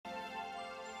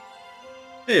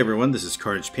Hey everyone, this is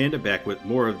Carnage Panda back with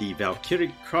more of the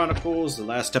Valkyria Chronicles. The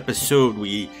last episode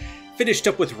we finished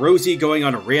up with Rosie going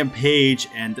on a rampage,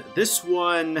 and this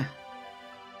one,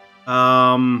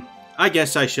 I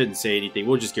guess I shouldn't say anything.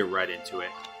 We'll just get right into it.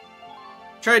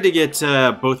 Tried to get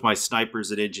both my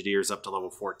snipers and engineers up to level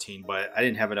 14, but I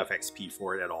didn't have enough XP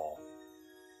for it at all.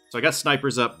 So I got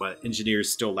snipers up, but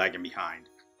engineers still lagging behind.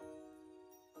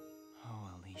 Oh,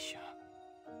 Alicia.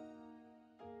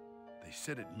 They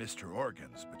said it missed her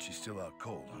organs, but she's still out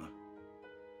cold, huh?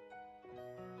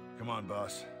 Come on,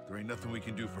 boss. There ain't nothing we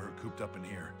can do for her cooped up in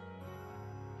here.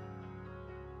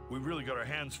 We've really got our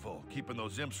hands full, keeping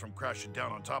those imps from crashing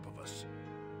down on top of us.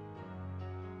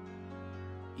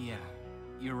 Yeah,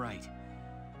 you're right.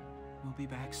 We'll be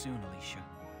back soon, Alicia.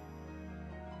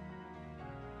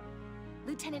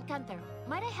 Lieutenant Gunther,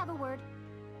 might I have a word?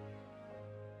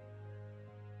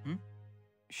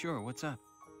 Sure, what's up?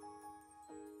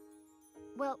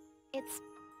 Well,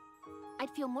 I'd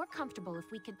feel more comfortable if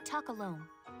we could talk alone.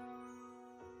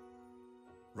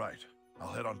 Right.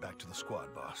 I'll head on back to the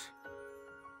squad, boss.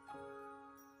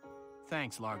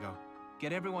 Thanks, Largo.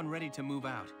 Get everyone ready to move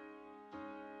out.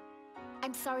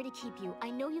 I'm sorry to keep you.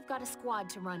 I know you've got a squad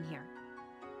to run here.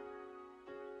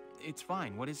 It's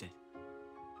fine, what is it?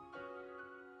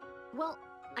 Well,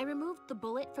 I removed the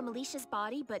bullet from Alicia's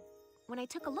body, but when I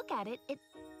took a look at it,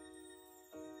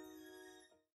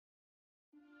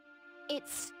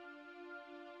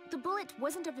 the bullet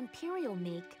wasn't of Imperial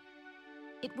make.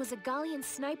 It was a Gallian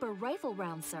sniper rifle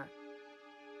round, sir.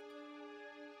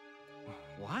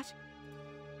 What?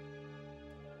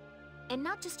 And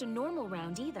not just a normal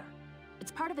round either.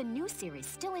 It's part of a new series,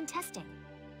 still in testing.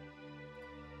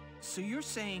 So you're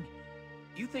saying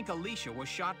you think Alicia was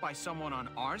shot by someone on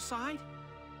our side?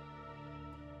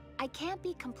 I can't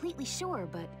be completely sure,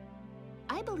 but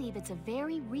I believe it's a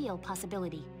very real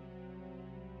possibility.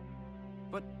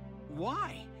 But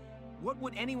why? What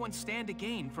would anyone stand to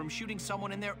gain from shooting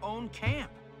someone in their own camp?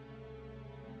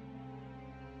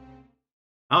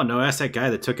 I don't know, ask that guy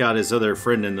that took out his other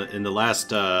friend in the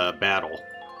last battle.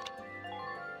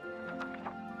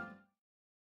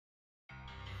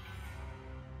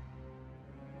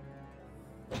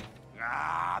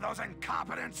 Ah, those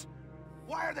incompetents!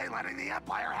 Why are they letting the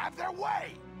Empire have their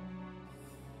way?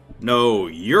 No,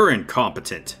 you're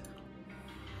incompetent.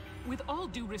 With all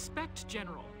due respect,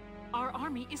 General, our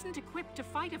army isn't equipped to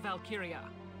fight a Valkyria.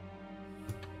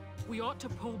 We ought to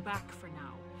pull back for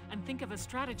now and think of a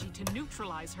strategy to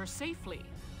neutralize her safely.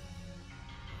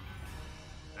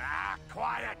 Ah,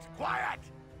 quiet! Quiet!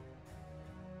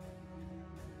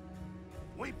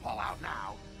 We pull out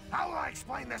now. How will I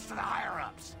explain this to the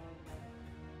higher-ups?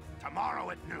 Tomorrow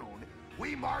at noon,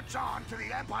 we march on to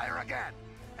the Empire again.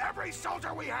 Every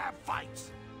soldier we have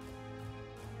fights.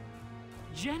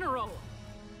 General!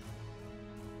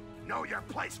 Know your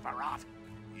place, Farrat.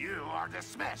 You are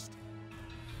dismissed.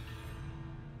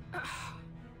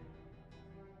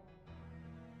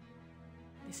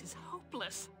 This is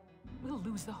hopeless. We'll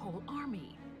lose the whole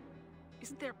army.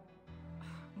 Isn't there...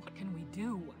 What can we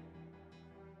do?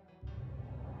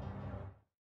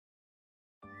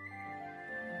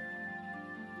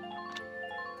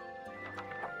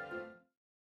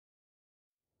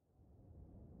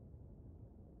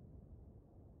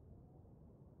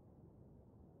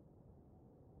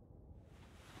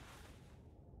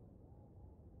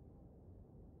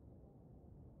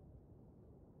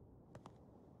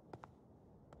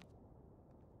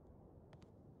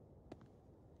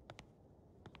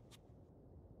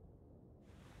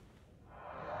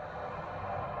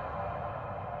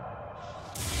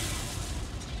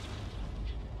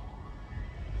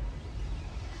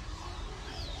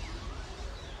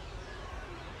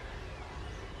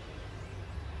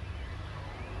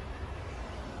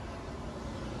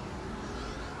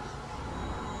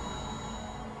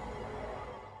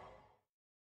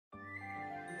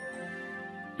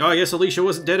 Oh, I guess Alicia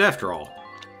wasn't dead after all.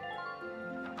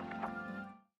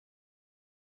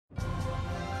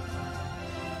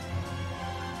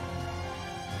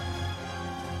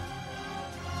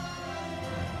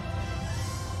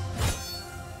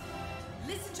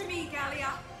 Listen to me,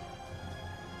 Gallia.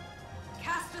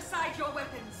 Cast aside your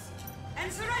weapons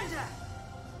and surrender.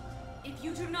 If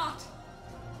you do not,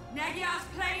 Nagyar's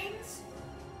plains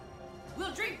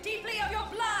will drink deeply of your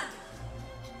blood.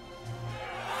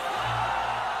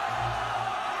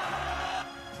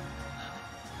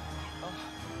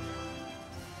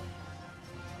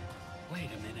 Wait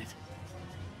a minute.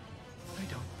 I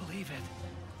don't believe it.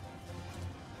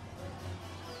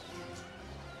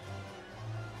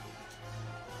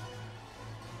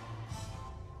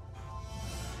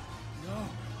 No,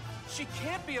 she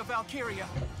can't be a Valkyria.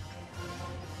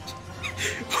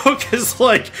 Because,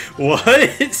 like,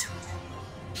 what?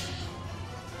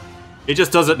 He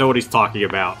just doesn't know what he's talking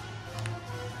about.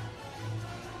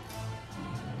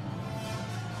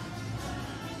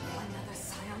 Another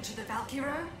scion to the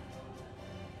Valkyria?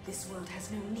 This world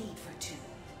has no need for two.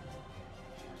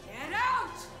 Get out!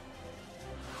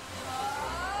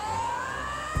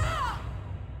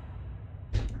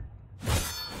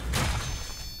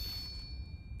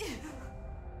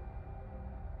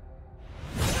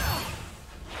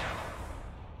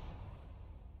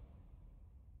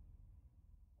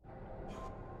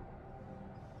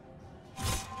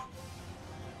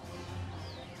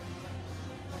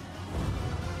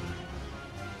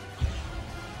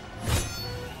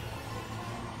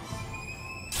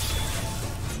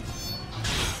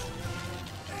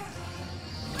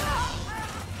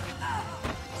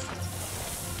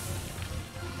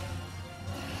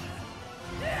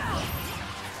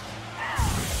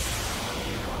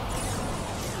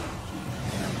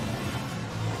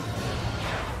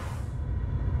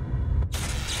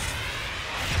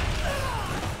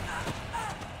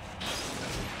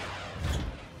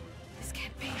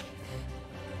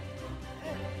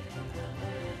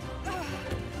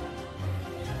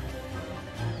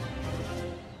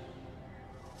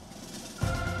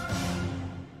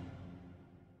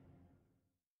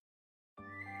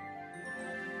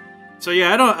 So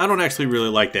yeah, I don't actually really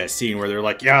like that scene where they're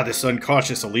like, yeah, this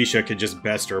unconscious Alicia could just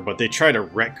best her, but they try to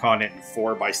retcon it in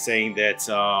 4 by saying that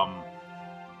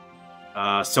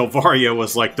Selvaria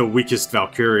was like the weakest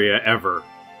Valkyria ever.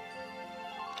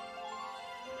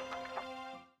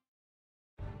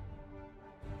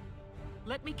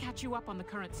 Let me catch you up on the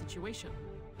current situation.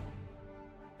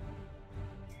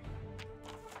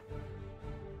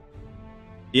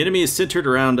 The enemy is centered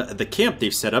around the camp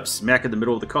they've set up smack in the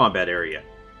middle of the combat area.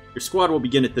 Your squad will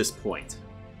begin at this point.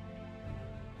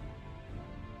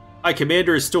 High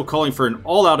Commander is still calling for an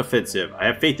all-out offensive. I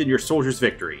have faith in your soldiers'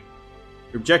 victory.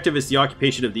 Your objective is the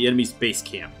occupation of the enemy's base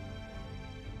camp.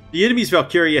 The enemy's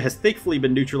Valkyria has thankfully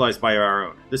been neutralized by our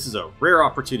own. This is a rare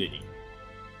opportunity.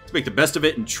 Let's make the best of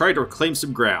it and try to reclaim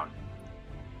some ground.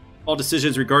 All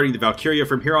decisions regarding the Valkyria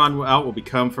from here on out will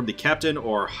become from the captain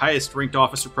or highest ranked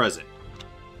officer present.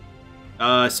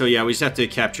 So yeah, we just have to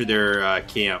capture their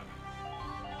camp.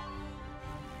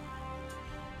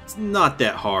 It's not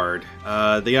that hard.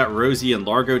 They got Rosie and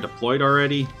Largo deployed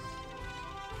already.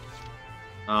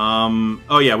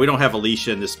 Oh yeah, we don't have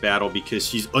Alicia in this battle because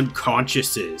she's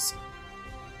unconscious.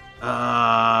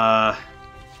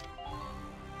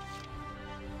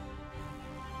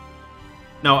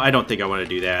 No, I don't think I want to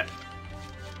do that.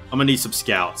 I'm gonna need some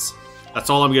scouts. That's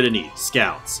all I'm gonna need.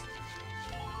 Scouts.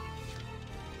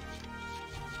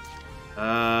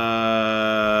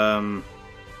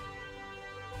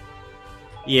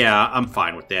 Yeah, I'm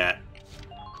fine with that.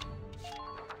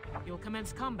 You'll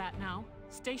commence combat now.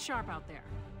 Stay sharp out there.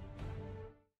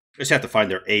 Just have to find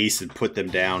their ace and put them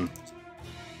down.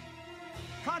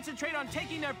 Concentrate on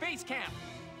taking their base camp.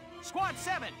 Squad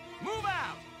 7, move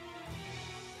out!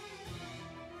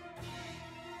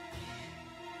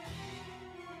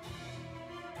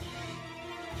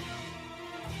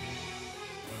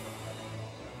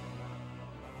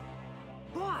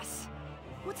 Boss,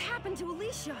 what's happened to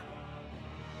Alicia?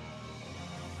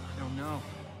 I don't know,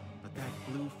 but that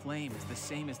blue flame is the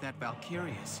same as that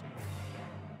Valkyria's.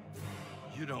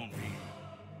 You don't mean...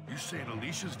 You saying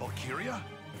Alicia's Valkyria?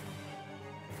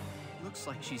 Looks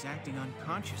like she's acting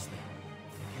unconsciously.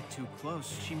 Get too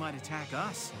close, she might attack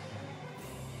us.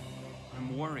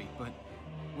 I'm worried, but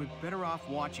we're better off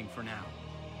watching for now.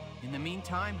 In the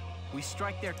meantime, we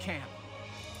strike their camp.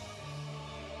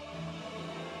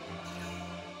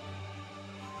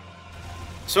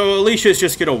 So Alicia's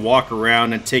just gonna walk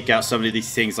around and take out some of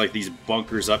these things like these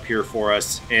bunkers up here for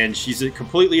us, and she's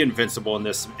completely invincible in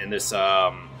this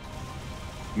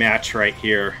match right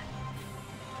here.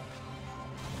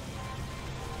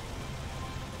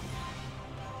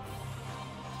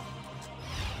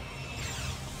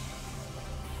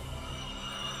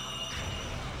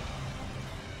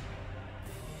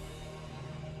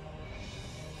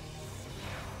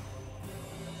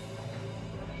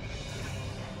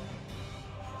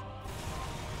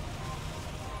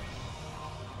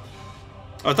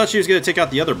 Oh, I thought she was going to take out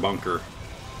the other bunker.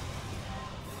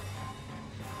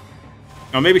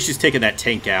 Oh, maybe she's taking that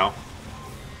tank out.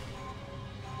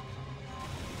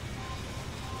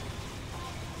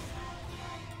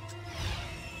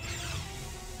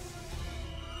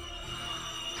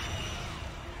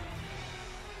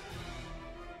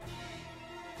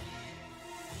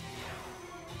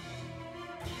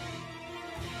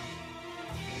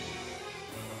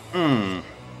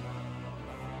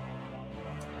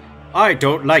 I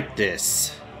don't like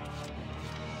this.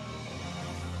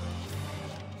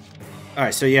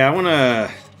 Alright, so yeah, I want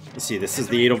to... Let's see, this is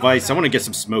the Edelweiss. I want to get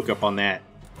some smoke up on that.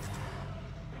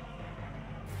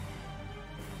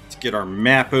 Let's get our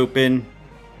map open.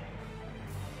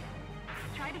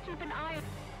 Try to keep an eye on...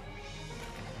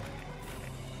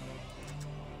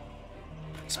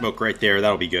 Smoke right there,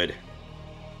 that'll be good.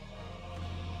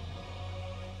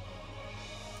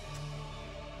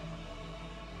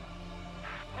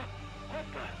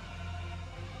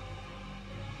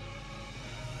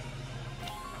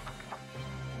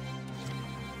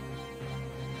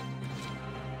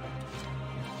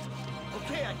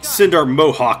 Send our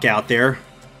Mohawk out there.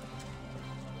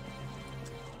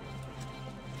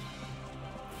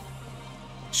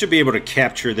 Should be able to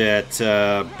capture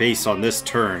that base on this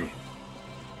turn.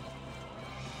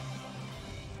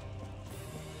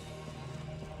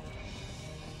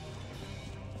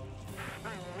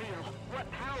 Unreal. What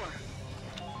power?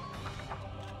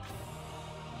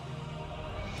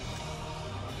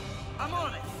 I'm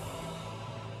on it.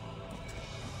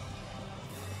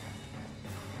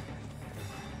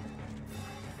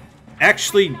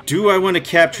 Actually, do I want to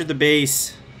capture the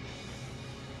base?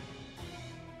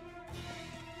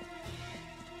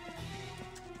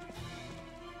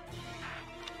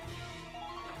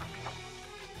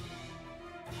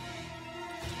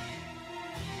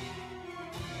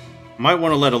 Might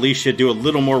want to let Alicia do a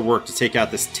little more work to take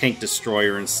out this tank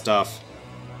destroyer and stuff.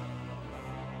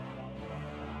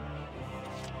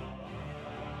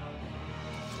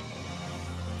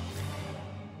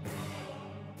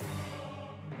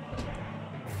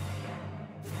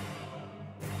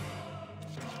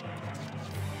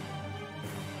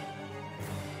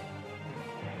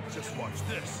 Just watch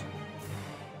this.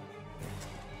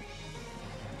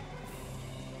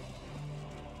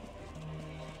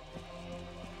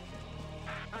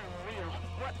 Unreal.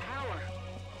 What power?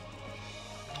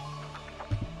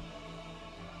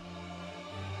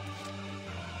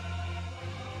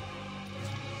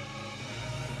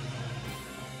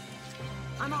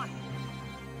 I'm on.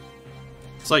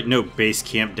 It's like no base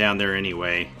camp down there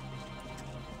anyway.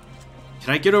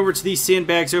 Can I get over to these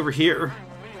sandbags over here?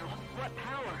 Unreal. What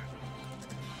power?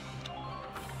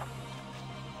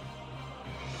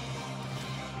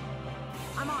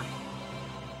 I'm on.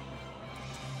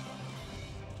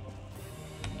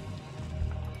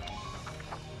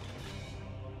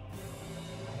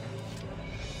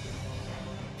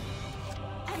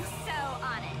 I'm so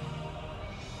on it.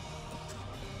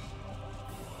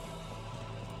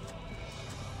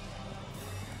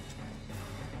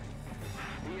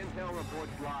 The intel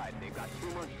reports live. They've got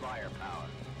too much firepower.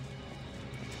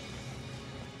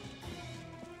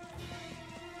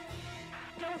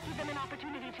 Don't give them an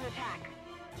opportunity to attack.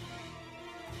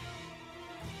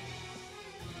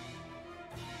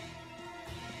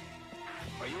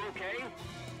 Are you okay?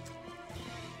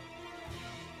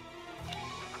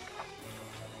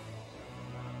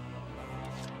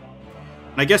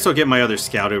 I guess I'll get my other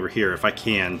scout over here if I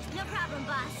can. No problem,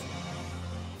 boss.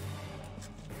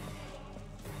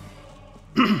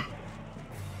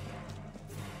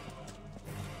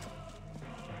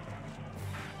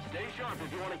 Stay sharp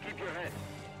if you want to keep your head.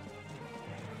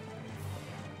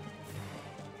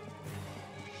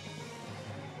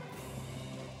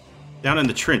 Down in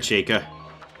the trench, Aka.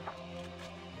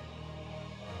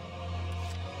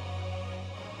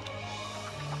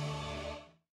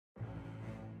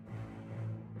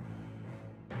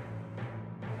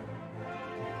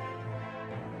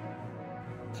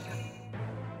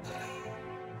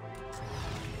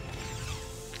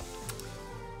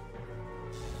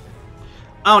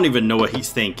 I don't even know what he's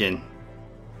thinking.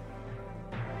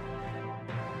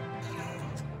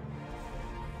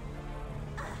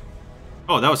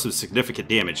 Oh, that was some significant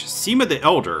damage. Seema the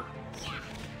Elder.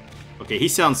 Okay, he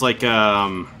sounds like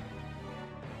a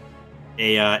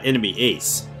enemy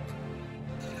ace.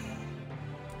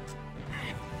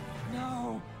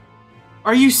 No.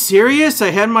 Are you serious?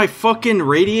 I had my fucking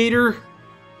radiator?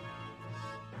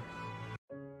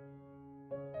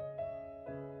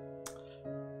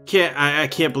 I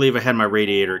can't believe I had my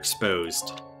radiator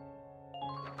exposed.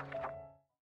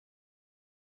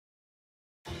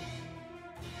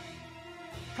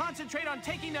 Concentrate on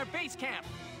taking their base camp.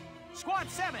 Squad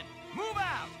 7, move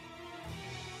out.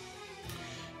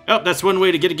 Oh, that's one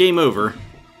way to get a game over.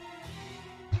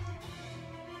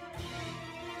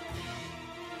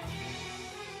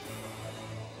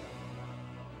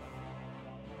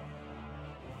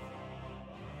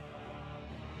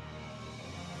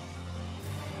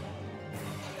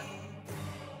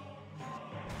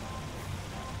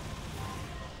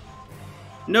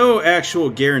 no actual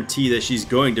guarantee that she's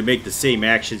going to make the same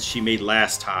actions she made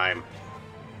last time.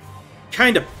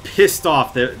 Kind of pissed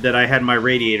off that I had my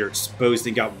radiator exposed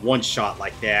and got one shot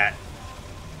like that.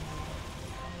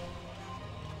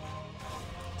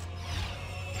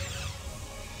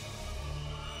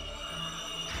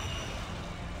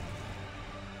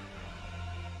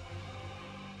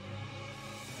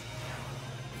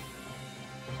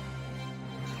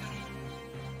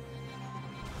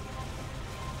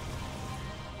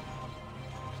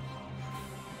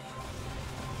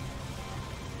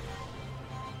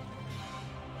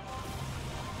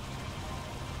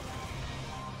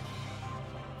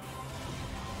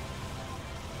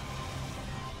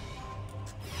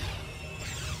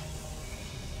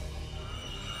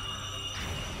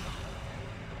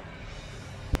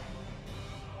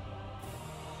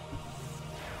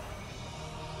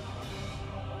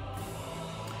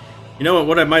 You know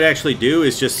what I might actually do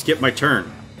is just skip my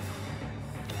turn.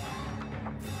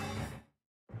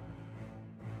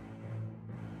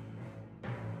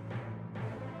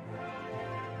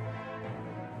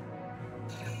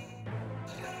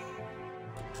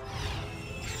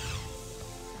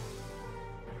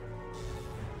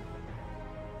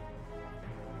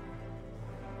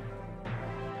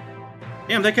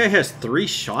 Damn, that guy has 3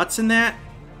 shots in that?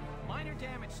 Minor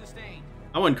damage sustained.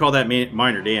 I wouldn't call that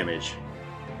minor damage.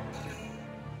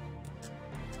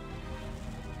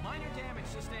 Minor damage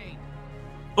sustained.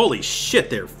 Holy shit,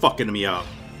 they're fucking me up.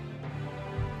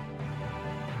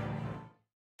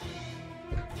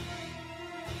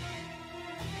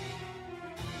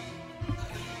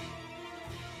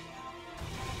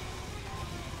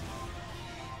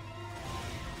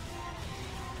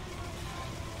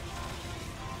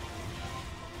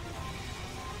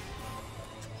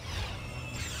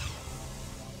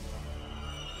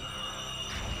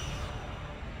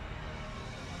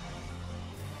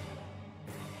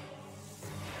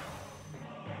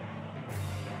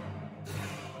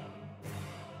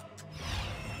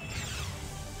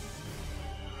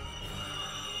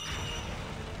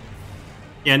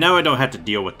 Yeah, now I don't have to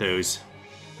deal with those.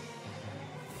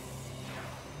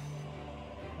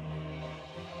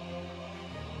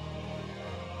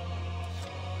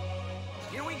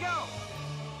 Here we go.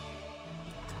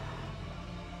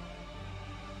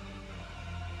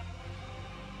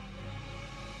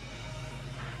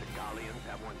 The Gallians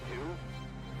have one too.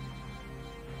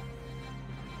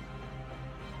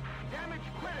 Damage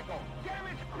critical!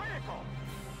 Damage critical!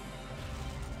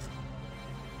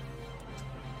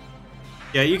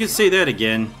 Yeah, you can say that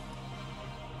again.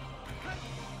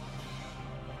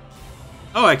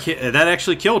 Oh, that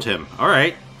actually killed him. All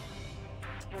right.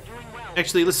 You're doing well.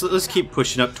 Actually, let's keep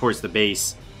pushing up towards the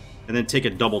base, and then take a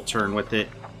double turn with it.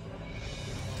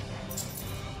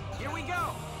 Here we go.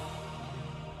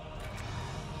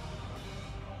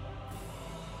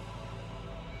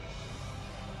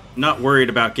 Not worried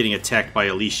about getting attacked by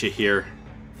Alicia here.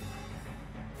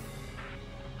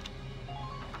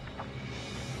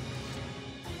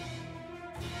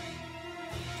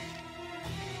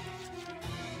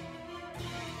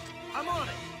 I'm on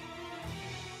it.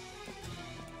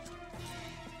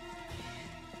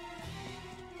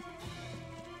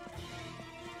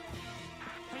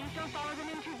 Please don't follow them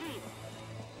in too deep.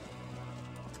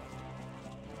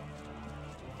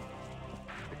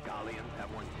 The Gallians have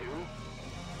one too.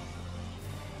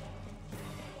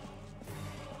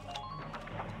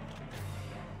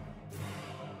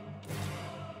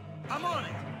 I'm on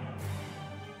it.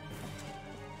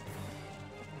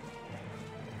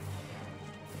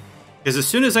 Because as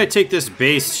soon as I take this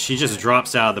base, she just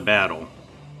drops out of the battle.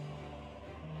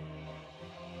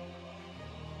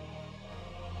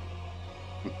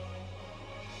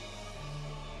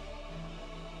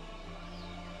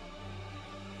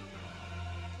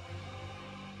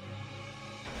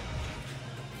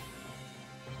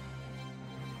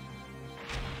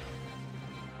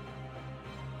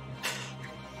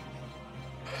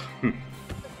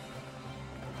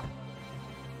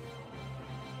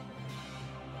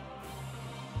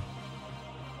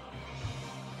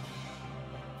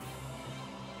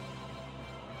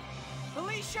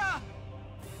 Alicia!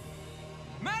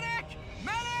 Medic!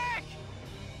 Medic!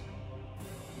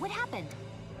 What happened?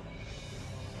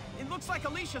 It looks like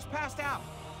Alicia's passed out.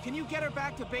 Can you get her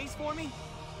back to base for me?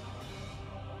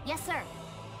 Yes, sir.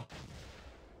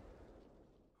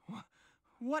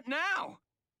 What now?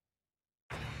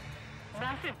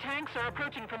 Massive tanks are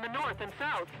approaching from the north and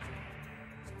south.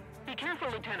 Be careful,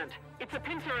 Lieutenant. It's a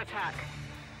pincer attack.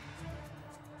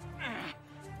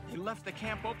 They left the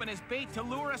camp open as bait to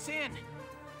lure us in.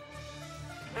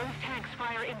 Those tanks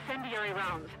fire incendiary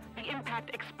rounds. The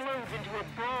impact explodes into a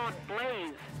broad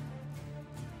blaze.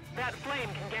 That flame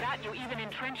can get at you even in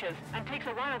trenches, and takes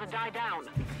a while to die down.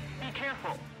 Be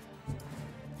careful.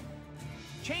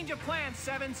 Change of plans,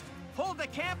 Sevens. Hold the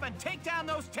camp and take down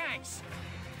those tanks.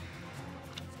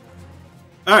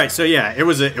 All right, so yeah, it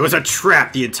was a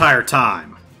trap the entire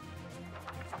time.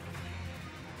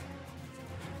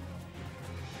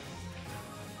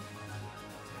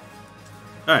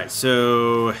 All right,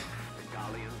 so The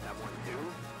Galleons have one too.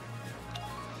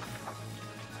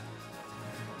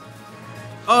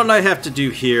 all I have to do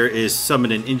here is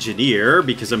summon an engineer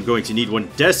because I'm going to need one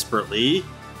desperately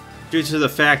due to the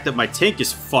fact that my tank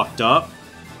is fucked up.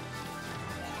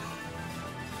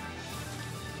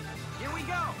 Here we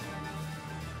go.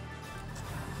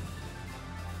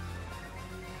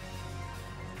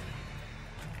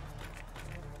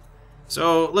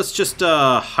 So let's just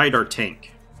hide our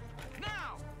tank.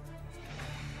 Now.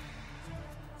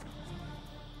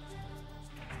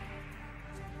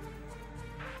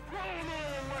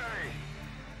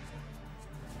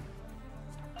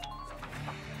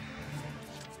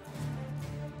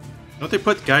 Don't they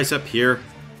put guys up here?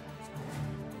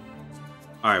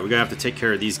 Alright, we're gonna have to take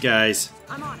care of these guys.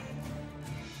 I'm on it.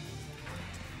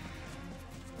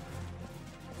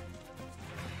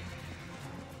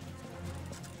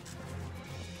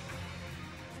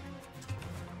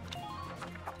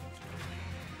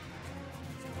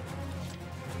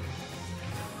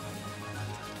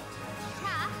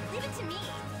 Leave it to me.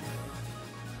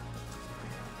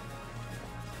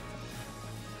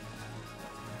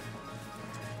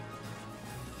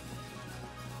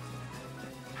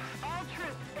 All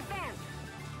troops, advance.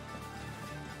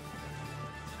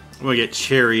 I'm gonna get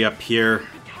Cherry up here.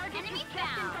 The target Enemy is just in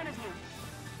found. front of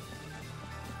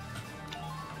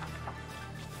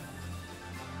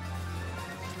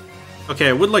you. Okay,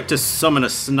 I would like to summon a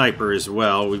sniper as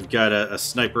well. We've got a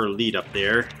sniper lead up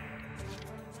there.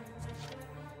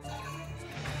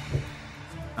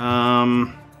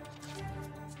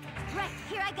 Right,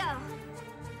 here I go.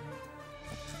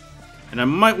 And I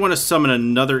might want to summon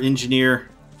another engineer.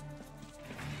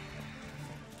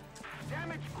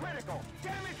 Damage critical!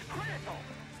 Damage critical!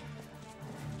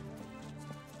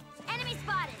 Enemy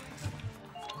spotted.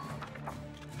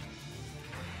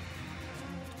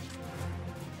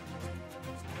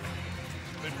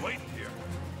 Been waiting here.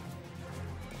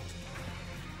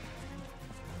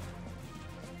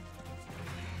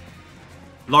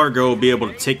 Largo will be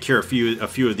able to take care of a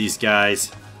few of these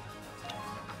guys.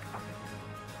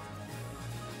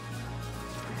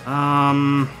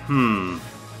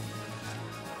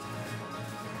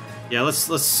 Yeah,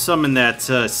 let's summon that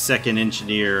second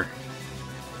engineer.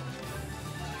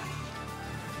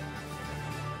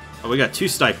 Oh, we got two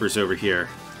snipers over here.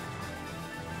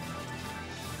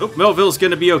 Oh, Melville's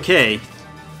gonna be okay.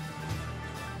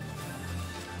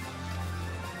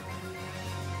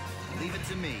 Leave it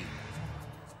to me.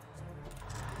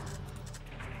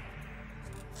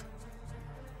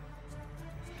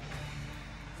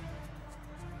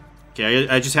 Okay,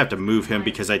 I just have to move him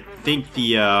because I think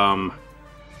the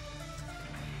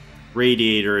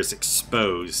radiator is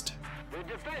exposed. The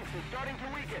defense is starting to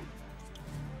weaken.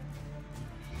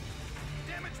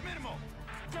 Damage minimal.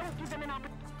 Don't give them an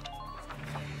opportunity.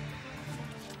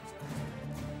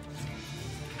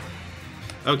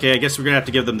 Okay, I guess we're gonna have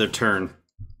to give them their turn.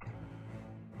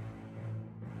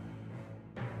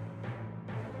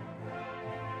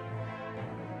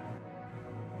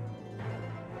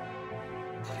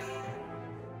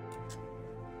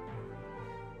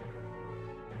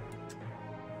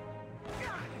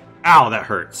 Ow, that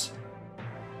hurts.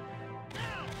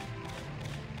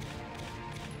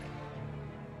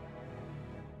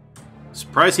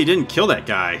 Surprised he didn't kill that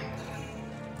guy.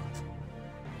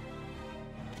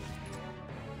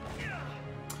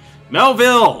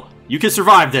 Melville! You can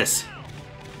survive this!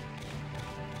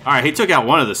 Alright, he took out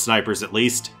one of the snipers at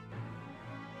least.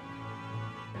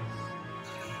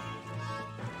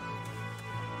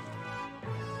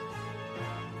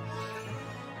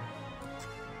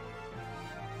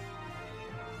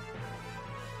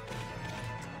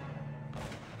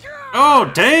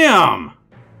 Oh, damn!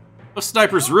 Those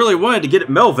snipers really wanted to get at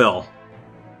Melville.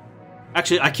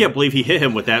 Actually, I can't believe he hit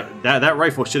him with that. That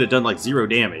rifle should have done like 0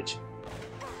 damage.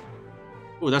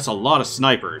 Oh, that's a lot of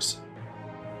snipers.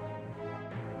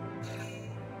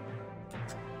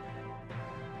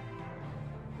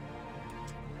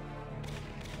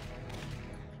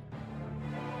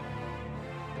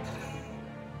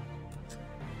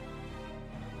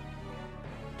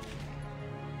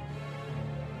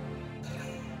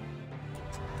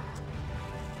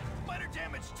 Minor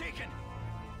damage taken.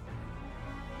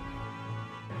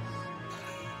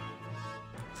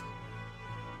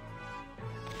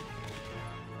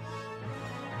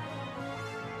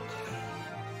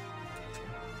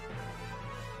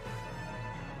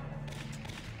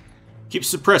 Keep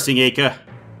suppressing, Aka.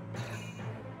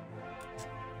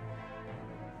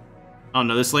 Oh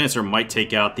no, this Lancer might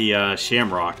take out the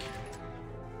Shamrock.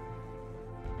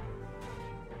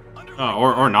 Oh,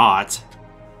 or not.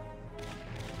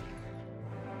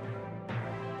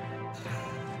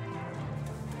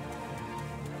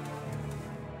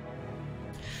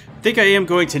 I think I am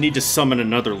going to need to summon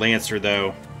another Lancer,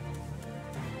 though.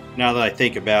 Now that I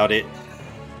think about it.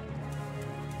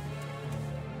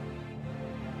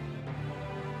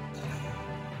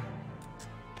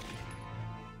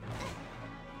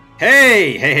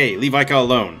 Hey! Hey, hey, leave Ika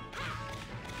alone.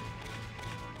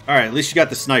 Alright, at least you got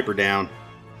the sniper down.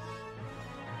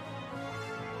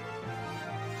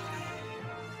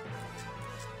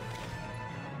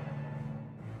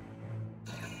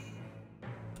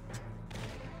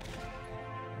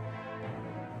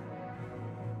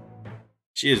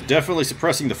 She is definitely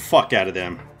suppressing the fuck out of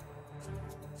them.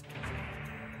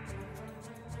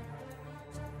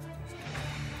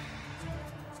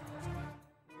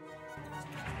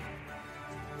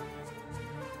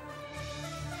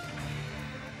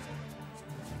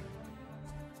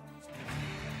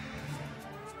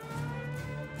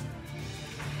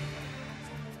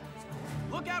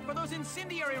 Look out for those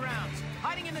incendiary rounds!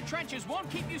 Hiding in the trenches won't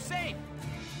keep you safe!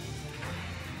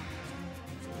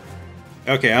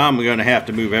 Okay, I'm gonna have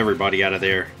to move everybody out of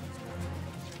there.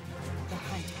 The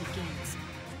hunt begins.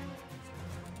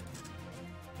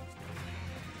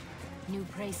 New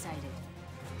prey sighted.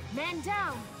 Man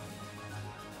down!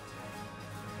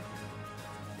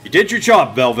 You did your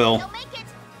job, Belleville. You'll make it!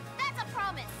 That's a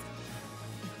promise!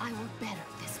 If I were better,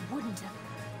 this wouldn't have...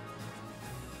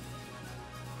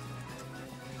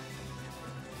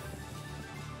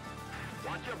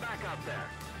 Watch your back out there.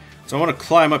 So I want to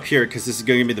climb up here because this is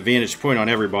going to give me the vantage point on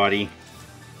everybody.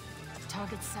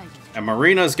 Target sighted. And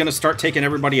Marina is going to start taking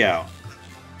everybody out.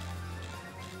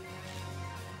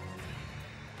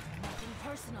 Nothing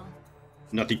personal.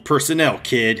 Nothing personnel,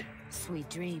 kid. Sweet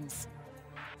dreams.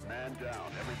 Man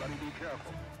down. Everybody be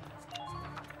careful.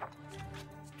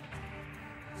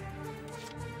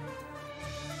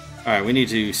 Alright, we need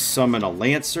to summon a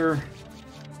Lancer.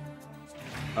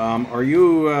 Are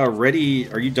you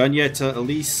ready? Are you done yet,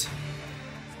 Elise?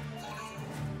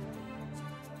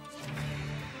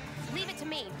 Leave it to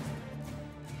me.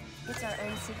 It's our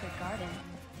own secret garden.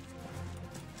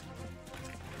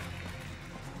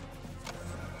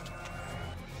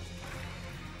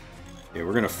 Yeah,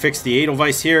 we're gonna fix the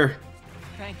Edelweiss here.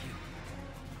 Thank you.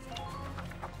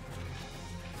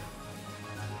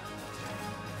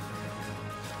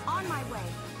 On my way.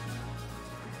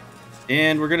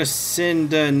 And we're gonna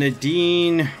send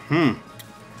Nadine. I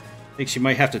think she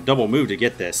might have to double move to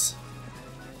get this.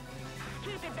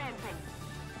 Keep advancing.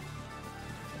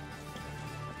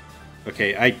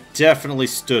 Okay, I definitely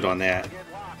stood on that.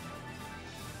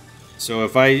 So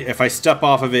if I step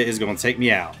off of it, it's gonna take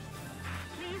me out.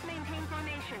 Please maintain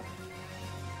formation.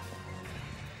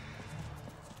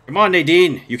 Come on,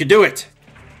 Nadine, you can do it.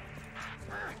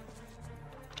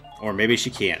 Or maybe she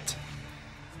can't.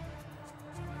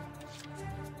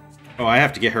 Oh, I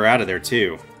have to get her out of there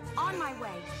too. On my way.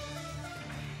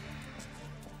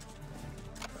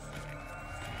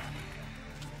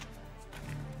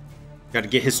 Got to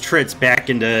get his treads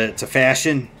back into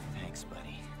fashion. Thanks,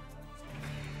 buddy.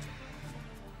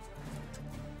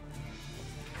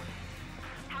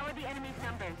 How are the enemy's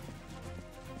numbers?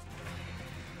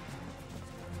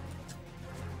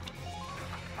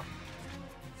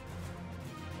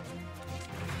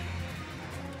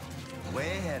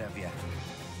 Way ahead of you.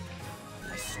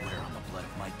 I swear on the blood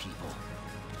of my people.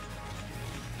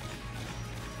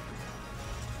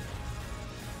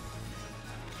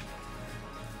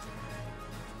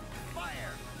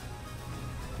 Fire!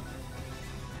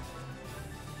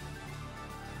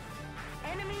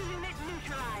 Enemy unit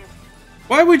neutralized.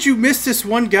 Why would you miss this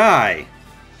one guy?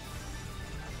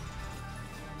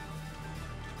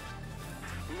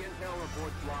 The intel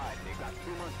reports live. They've got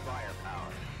too much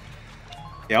firepower.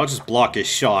 Yeah, I'll just block his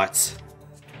shots.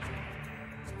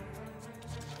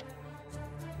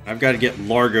 I've got to get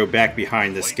Largo back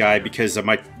behind this guy because the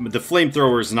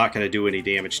flamethrower is not going to do any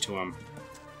damage to him.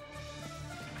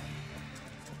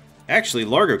 Actually,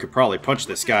 Largo could probably punch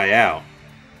this guy out.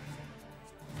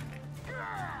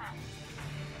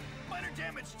 Minor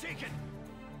damage taken.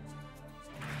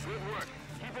 Good work.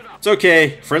 Keep it up. It's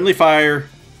okay. Friendly fire.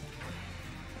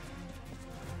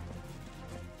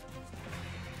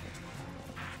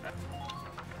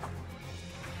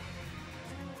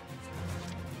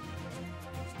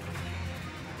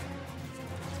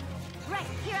 Right,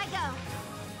 here I go.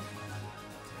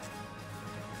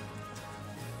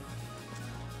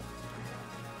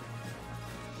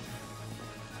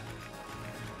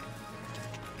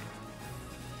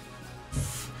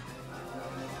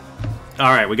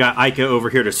 Alright, we got Ica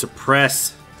over here to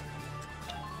suppress.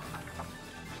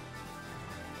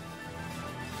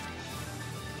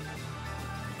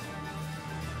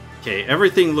 Okay,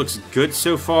 everything looks good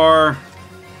so far.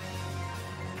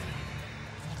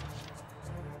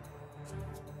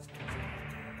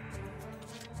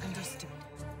 Understood.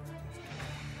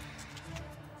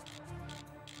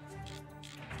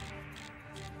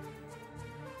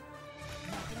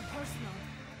 Nothing personal.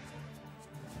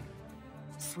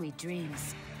 Sweet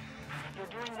dreams. You're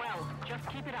doing well. Just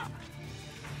keep it up.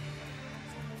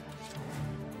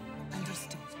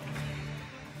 Understood.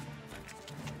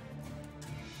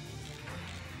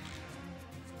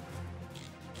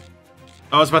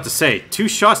 I was about to say, 2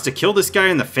 shots to kill this guy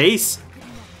in the face?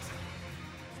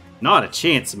 Not a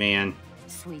chance, man.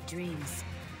 Sweet dreams.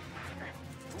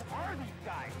 Who are these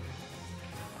guys?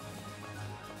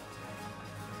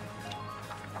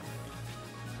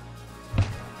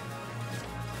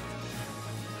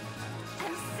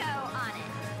 I'm so on it.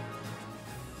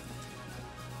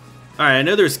 Alright, I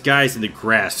know there's guys in the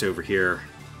grass over here.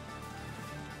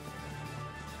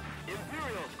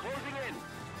 Imperials closing in.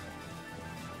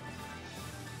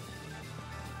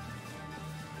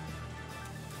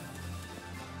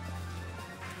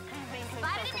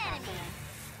 Spotted an enemy.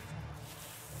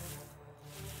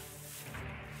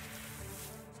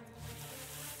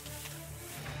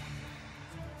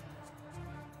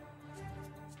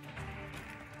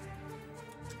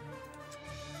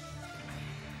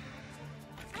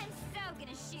 I'm so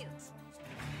gonna shoot.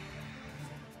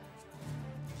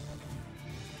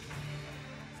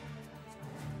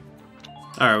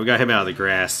 Alright, we got him out of the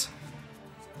grass.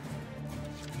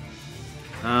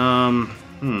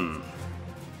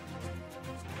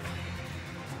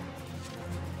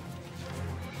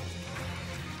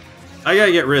 I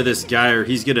gotta get rid of this guy or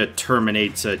he's gonna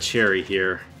terminate Cherry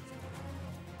here.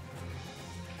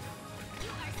 You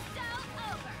are so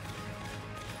over.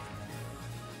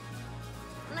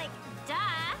 Like, duh.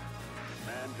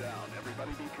 Man down.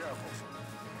 Everybody be careful.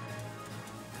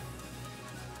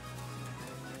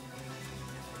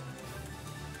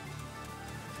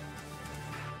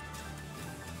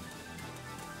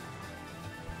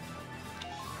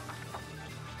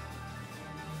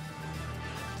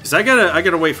 Cause I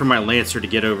gotta wait for my Lancer to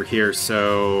get over here,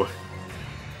 so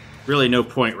really no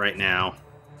point right now.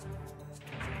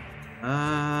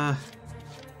 I'll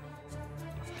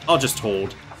just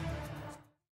hold.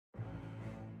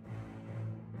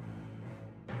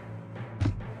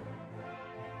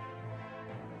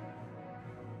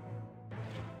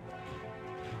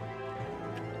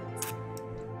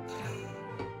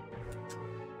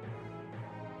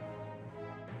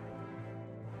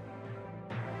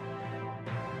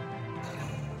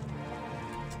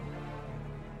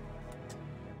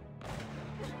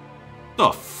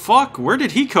 The fuck? Where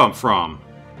did he come from?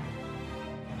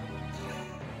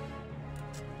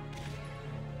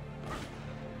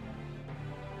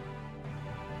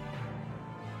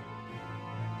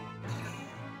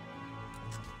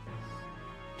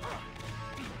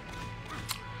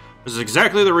 This is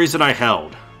exactly the reason I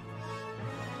held.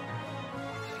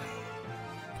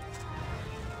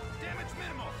 Damage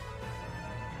minimal.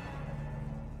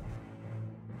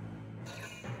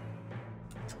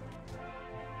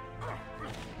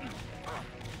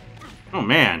 Oh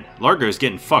man, Largo's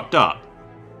getting fucked up.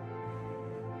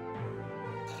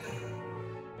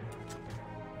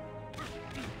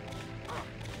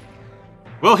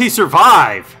 Will he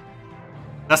survive?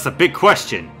 That's the big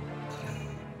question.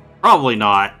 Probably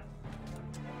not.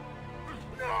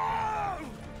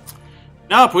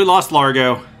 Nope, we lost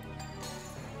Largo.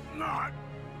 Not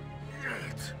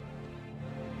yet.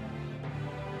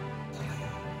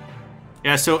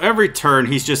 Yeah, so every turn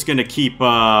he's just gonna keep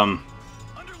Under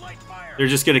light fire. they're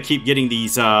just gonna keep getting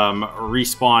these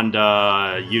respawned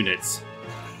units.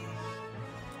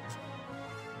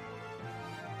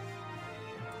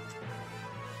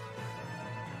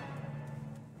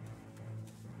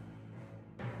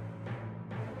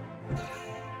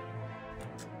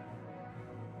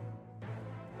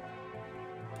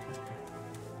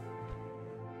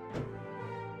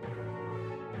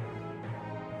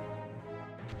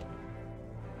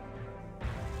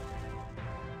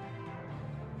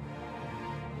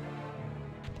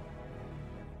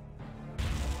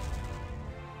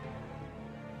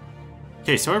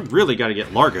 Okay, so I really got to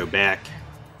get Largo back.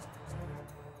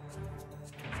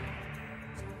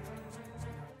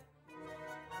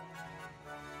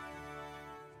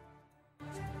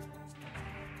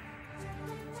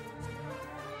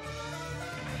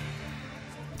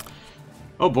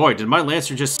 Oh boy, did my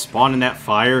Lancer just spawn in that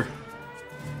fire?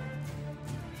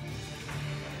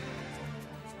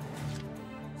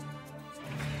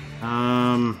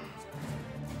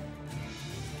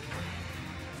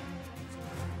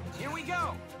 we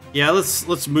go. Yeah,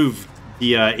 let's move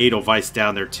the Edelweiss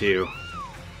down there too.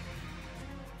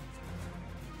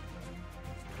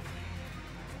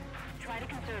 Try to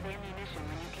conserve ammunition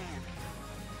when you can.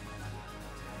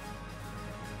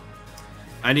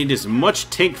 I need as much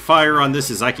tank fire on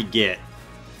this as I could get.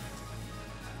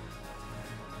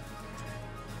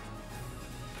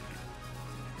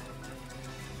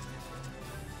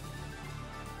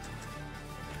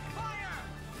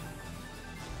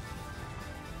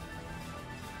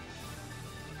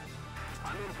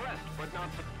 I'm impressed, but not...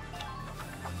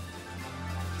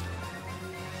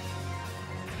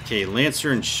 Okay,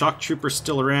 Lancer and Shock Trooper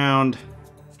still around.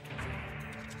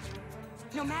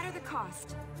 No matter the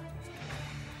cost.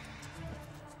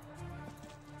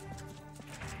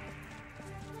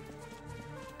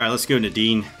 Alright, let's go,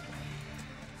 Nadine.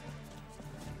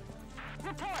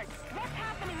 Reports. What's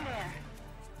happening there?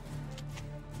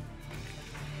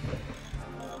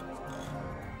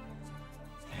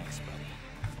 Thanks, buddy.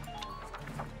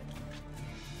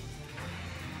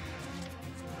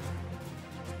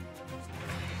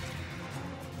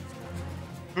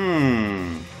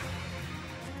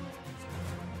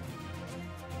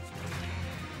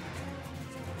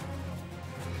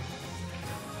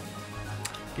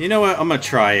 You know what? I'm gonna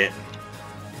try it.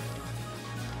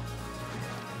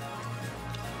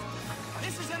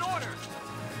 This is an order.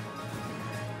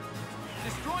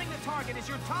 Destroying the target is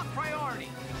your top priority.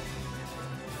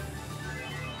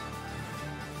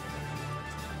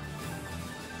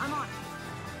 I'm on.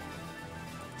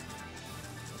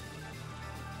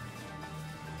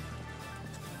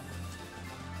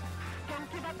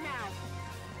 Don't give up now.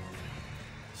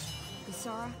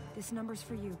 Basara, this number's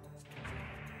for you.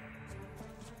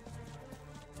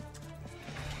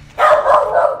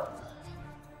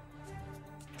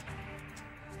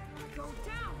 Go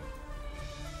down!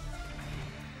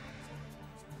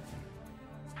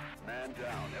 Man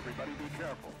down. Everybody be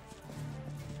careful.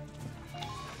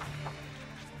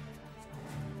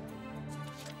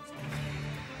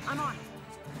 I'm on.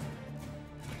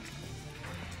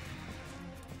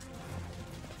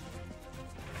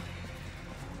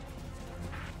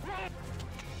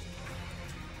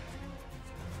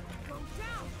 Go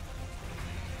down!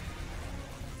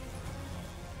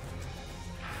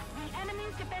 The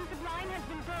enemy's defensive line has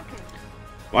been broken.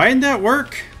 Why didn't that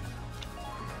work?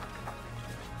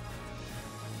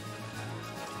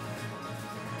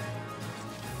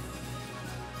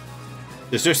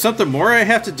 Is there something more I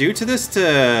have to do to this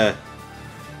to...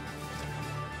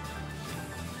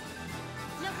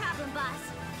 No problem,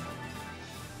 boss.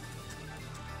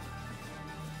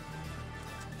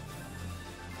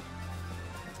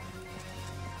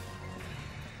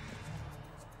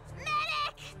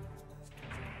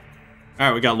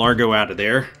 Alright, we got Largo out of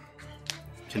there.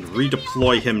 Can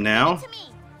redeploy him now. To me.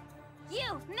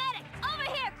 You, medic, over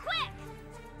here, quick!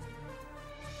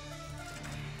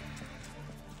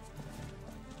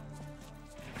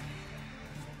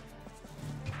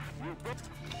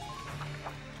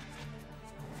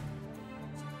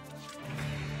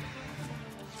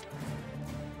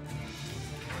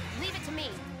 Leave it to me.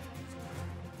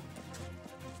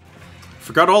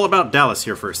 Forgot all about Dallas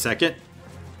here for a second.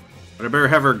 But I better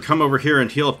have her come over here and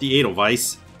heal up the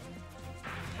Edelweiss.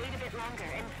 Wait a bit longer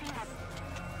and see how...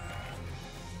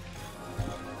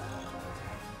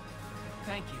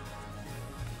 Thank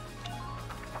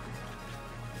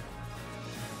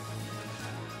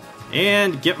you.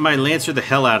 And get my Lancer the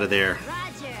hell out of there.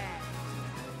 Roger.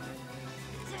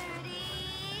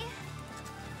 Dirty.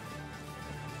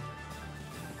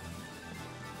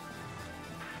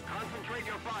 Concentrate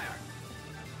your fire.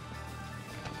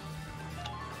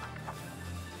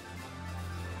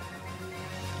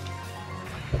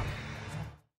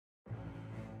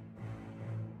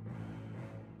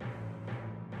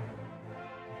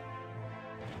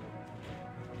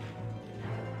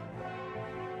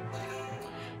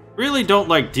 Really don't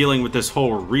like dealing with this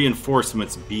whole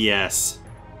reinforcements BS.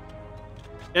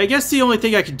 I guess the only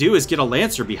thing I could do is get a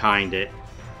Lancer behind it.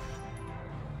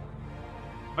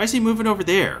 Why is he moving over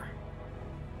there?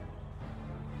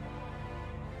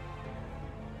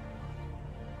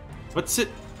 What's it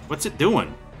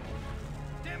doing?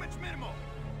 Damage minimal.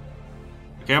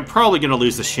 Okay, I'm probably gonna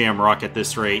lose the Shamrock at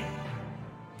this rate.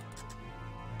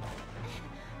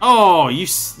 Oh, you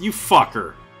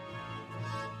fucker.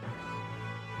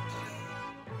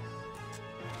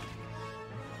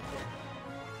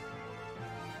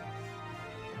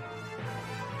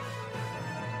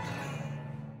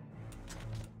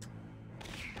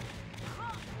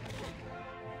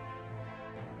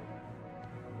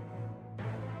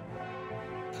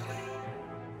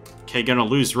 Okay, gonna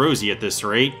lose Rosie at this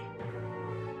rate.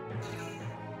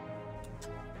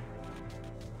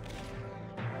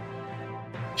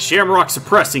 Shamrock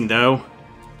suppressing, though.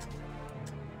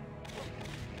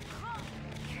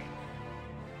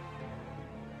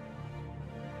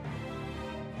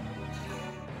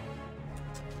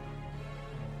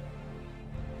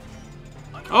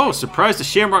 Oh, surprised the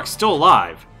Shamrock's still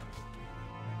alive.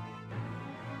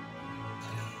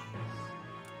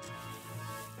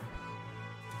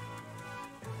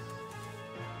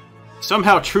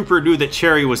 Somehow Trooper knew that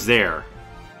Cherry was there.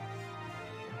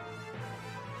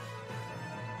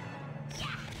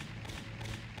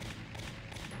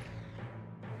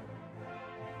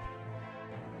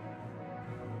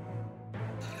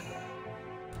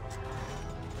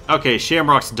 Okay,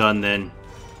 Shamrock's done then.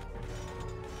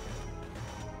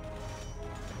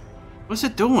 What's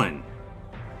it doing?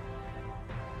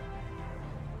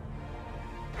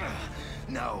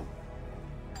 No.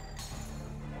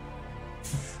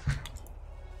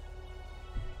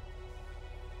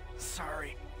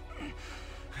 Sorry.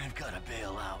 I've got to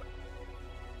bail out.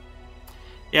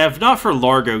 Yeah, if not for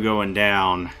Largo going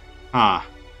down. Huh.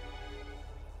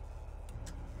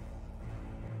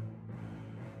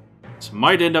 This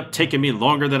might end up taking me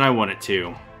longer than I want it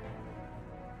to.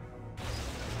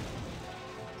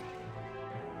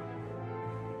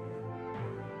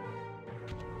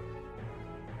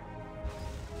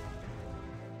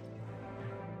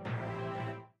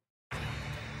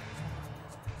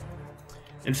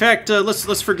 In fact,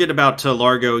 let's forget about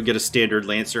Largo and get a standard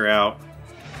Lancer out.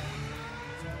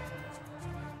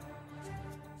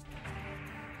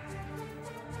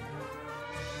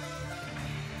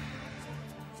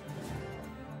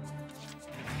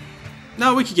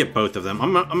 No, we could get both of them.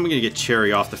 I'm going to get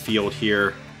Cherry off the field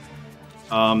here.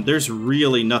 There's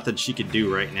really nothing she could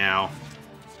do right now.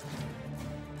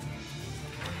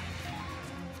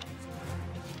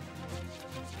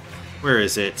 Where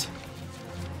is it?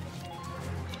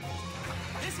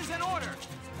 This is an order.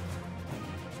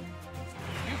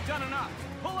 You've done enough.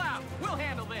 Pull out. We'll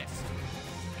handle this.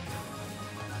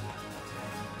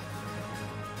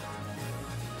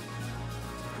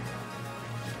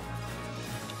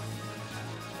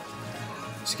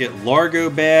 Let's get Largo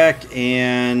back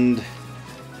and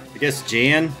I guess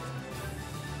Jan.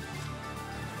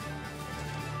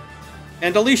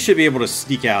 And Alicia should be able to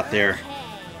sneak out there.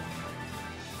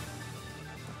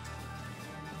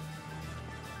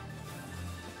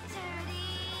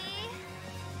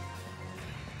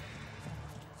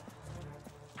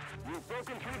 You've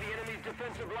broken through the enemy's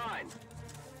defensive line.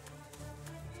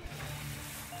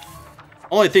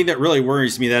 Only thing that really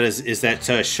worries me is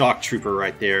that shock trooper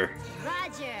right there.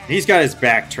 Roger. He's got his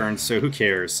back turned, so who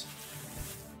cares?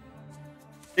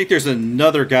 I think there's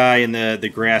another guy in the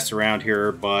grass around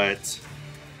here, but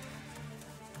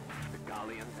The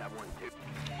Galleons have one too.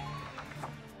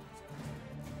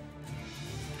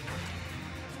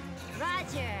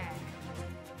 Roger.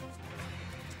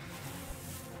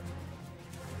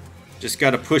 just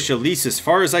got to push Elise as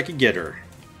far as I can get her.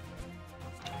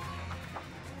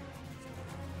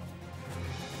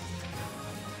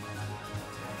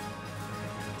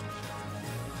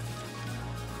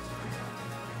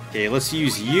 Okay, let's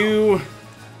use you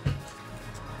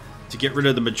to get rid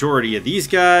of the majority of these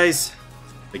guys.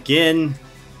 Again.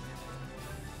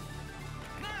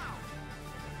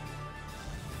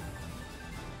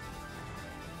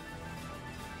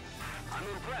 I'm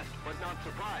impressed, but not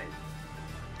surprised.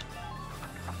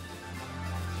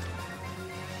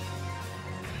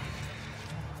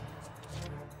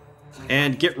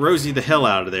 And get Rosie the hell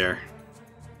out of there.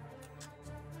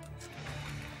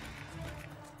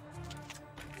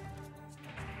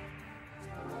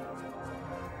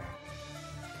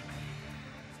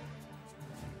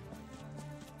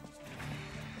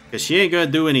 Because she ain't gonna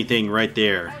do anything right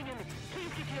there. All units, please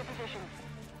get to your positions.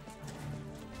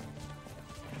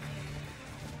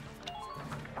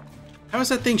 How is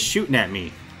that thing shooting at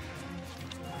me?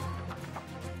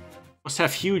 Must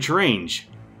have huge range.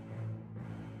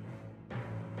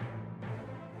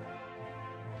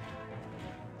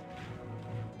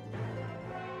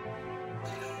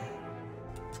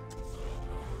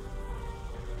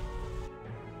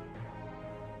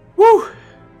 Woo!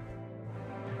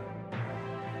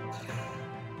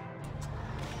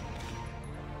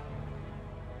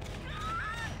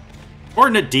 Or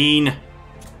Nadine.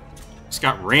 Just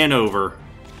got ran over.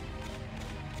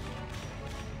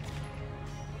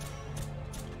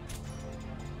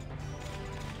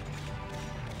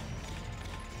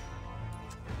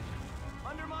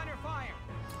 Under minor fire.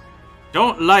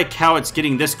 Don't like how it's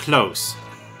getting this close.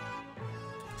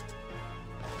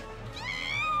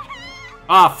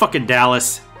 Ah, fucking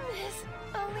Dallas. Miss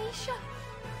Alicia.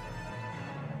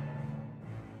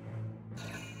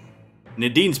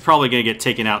 Nadine's probably gonna get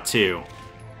taken out too.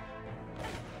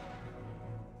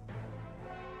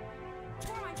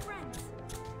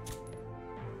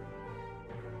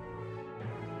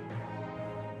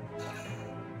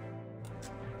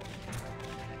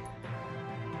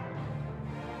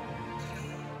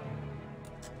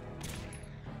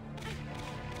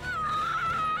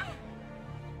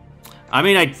 I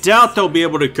mean, I doubt they'll be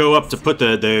able to go up to put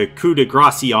the coup de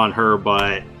grace on her,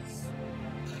 but...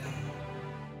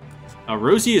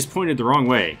 Rosie is pointed the wrong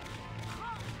way.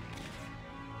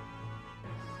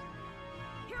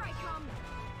 Here I come.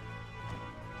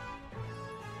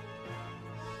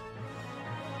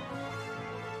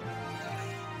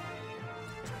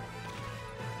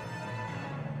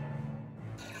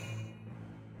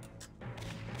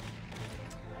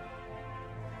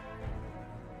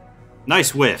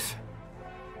 Nice whiff.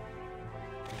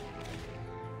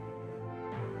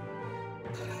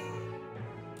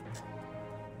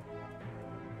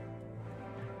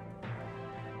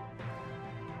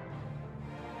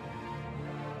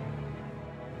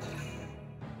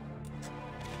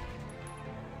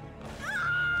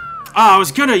 I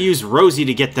was gonna use Rosie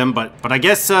to get them, but I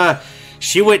guess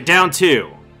she went down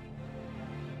too.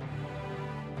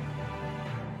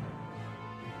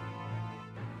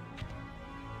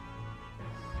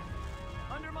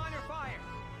 Under minor fire.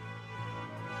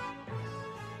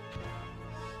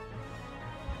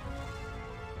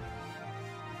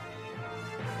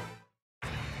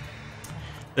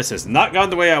 This has not gone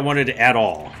the way I wanted at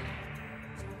all.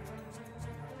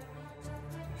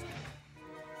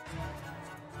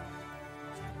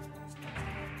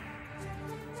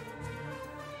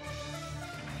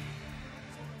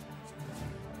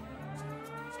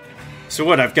 So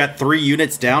what, I've got 3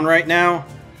 units down right now?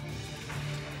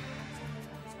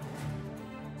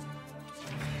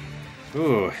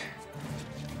 Ooh.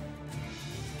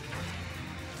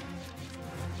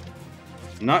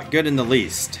 Not good in the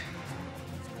least.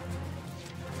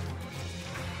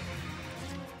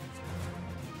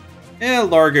 Yeah,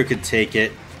 Largo could take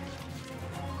it.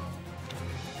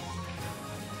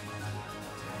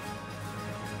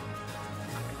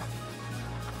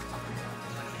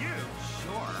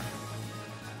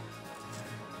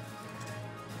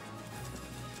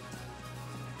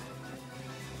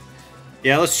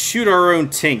 Yeah, let's shoot our own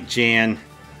tank, Jan.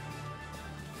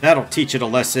 That'll teach it a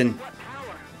lesson.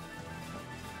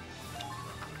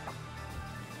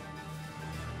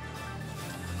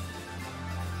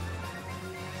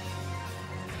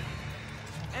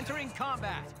 Entering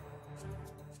combat.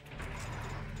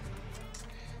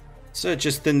 So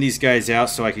just thin these guys out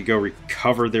so I could go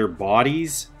recover their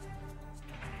bodies.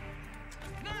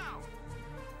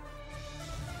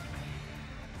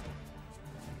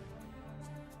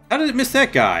 How did it miss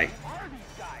that guy?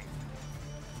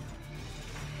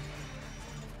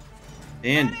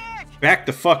 And back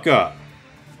the fuck up.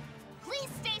 Please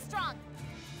stay strong.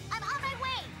 I'm on my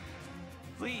way.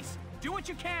 Please, do what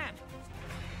you can.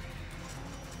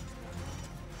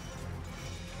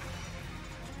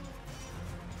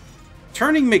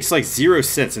 Turning makes like 0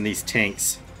 sense in these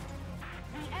tanks.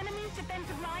 The enemy's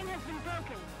defensive line has been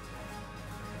broken.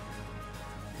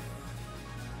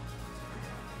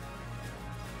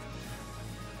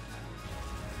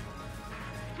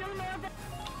 Still more than...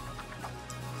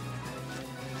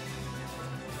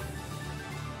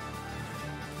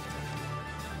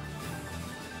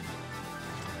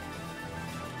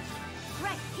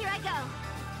 Right, here I go.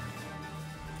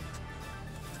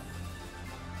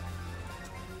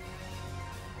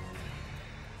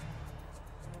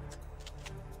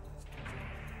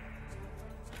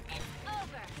 It's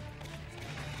over.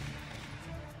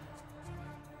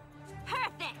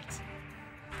 Perfect.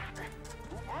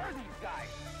 Who are these guys?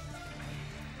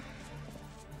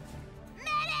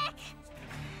 Medic!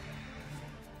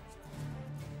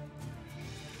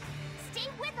 Stay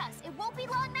with us. It won't be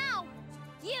long now.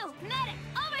 You, medic,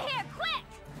 over here, quick!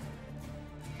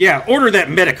 Yeah, order that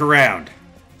medic around.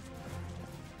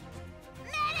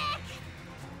 Medic!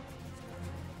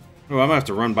 Oh, I'm gonna have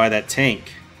to run by that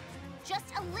tank. Just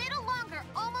a little longer,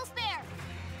 almost there.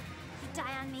 You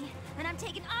die on me, and I'm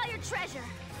taking all your treasure.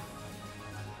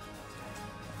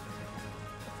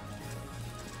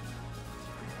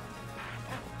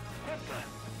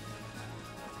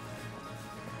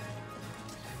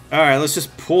 Alright, let's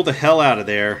just pull the hell out of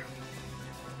there.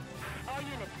 All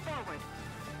units forward.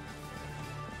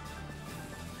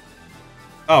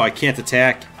 Oh, I can't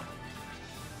attack.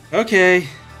 Okay.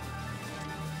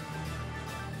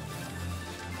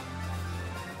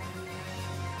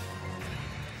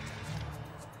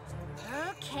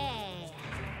 Okay.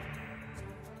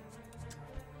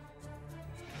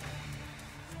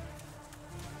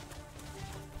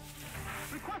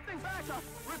 Requesting backup.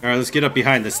 Alright, let's get up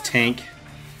behind this tank.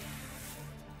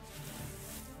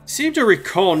 Seem to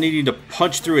recall needing to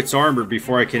punch through its armor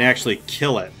before I can actually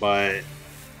kill it, but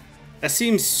that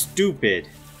seems stupid.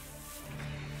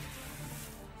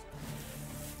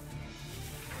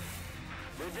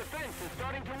 The defense is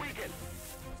starting to weaken.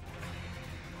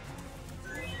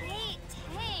 Wait.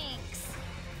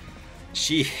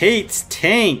 She hates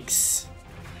tanks.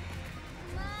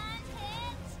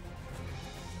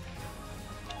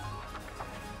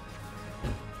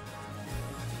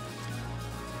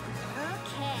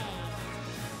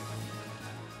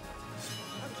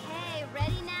 Okay,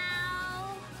 ready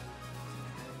now?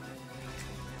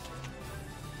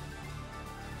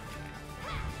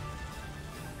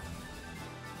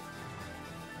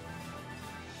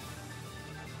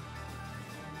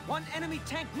 One enemy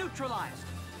tank neutralized.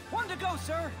 One to go,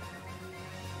 sir.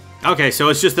 Okay, so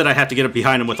it's just that I have to get up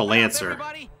behind him with a lancer.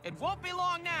 Everybody, it won't be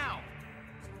long now.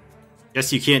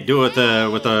 Guess you can't do it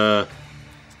with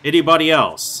anybody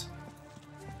else.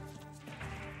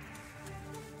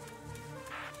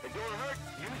 If you're hurt,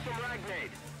 use some rag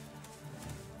grenade.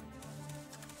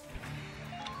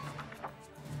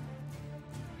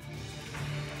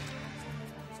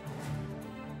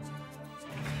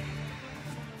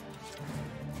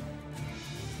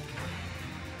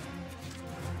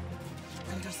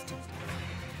 Understood.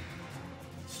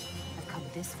 I've come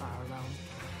this far alone.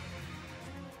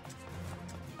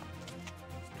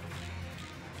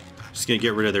 Just gonna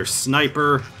get rid of their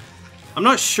sniper. I'm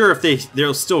not sure if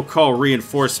they'll still call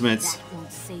reinforcements. That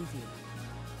won't save you.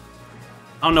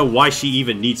 I don't know why she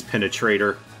even needs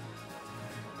penetrator.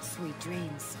 Sweet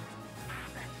dreams.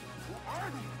 Who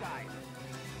are these guys?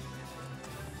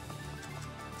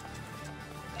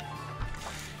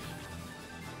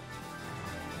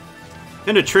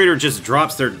 Penetrator just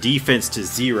drops their defense to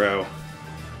 0.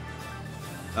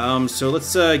 So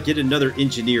let's get another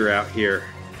engineer out here.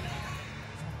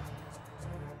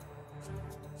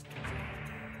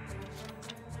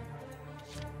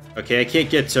 Okay, I can't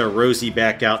get Rosie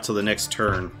back out till the next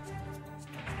turn.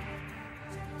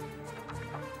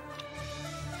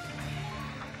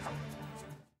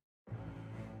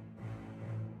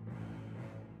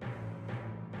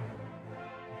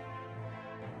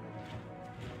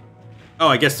 Oh,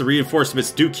 I guess the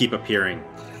reinforcements do keep appearing.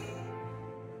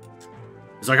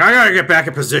 It's like, I gotta get back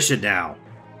in position now.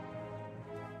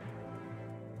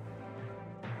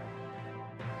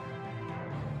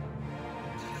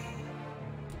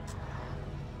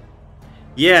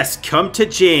 Yes, come to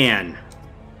Jan.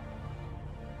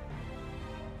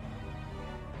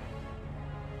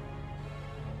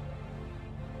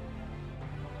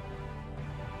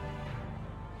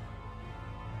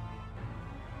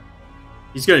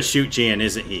 He's gonna shoot Jan,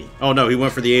 isn't he? Oh no, he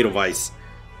went for the Edelweiss.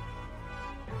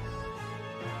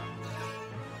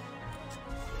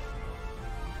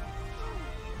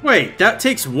 Wait, that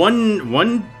takes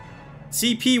one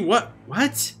CP?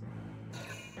 What?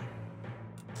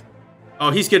 Oh,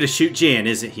 he's gonna shoot Jan,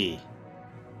 isn't he?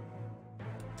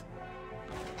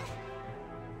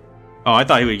 Oh, I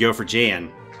thought he would go for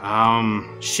Jan.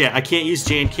 Shit, I can't use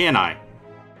Jan, can I?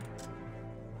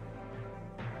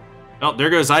 Oh, there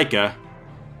goes Ica.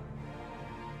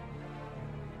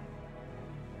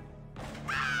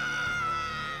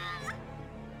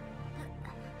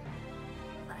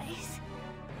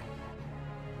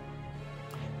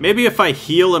 Maybe if I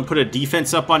heal and put a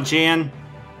defense up on Jan.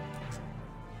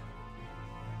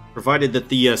 Provided that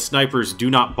the snipers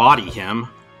do not body him.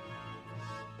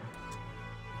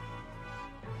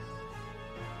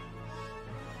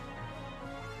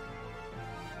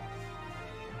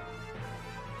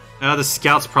 The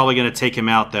scout's probably going to take him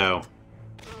out, though.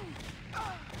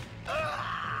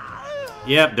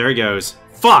 Yep, there he goes.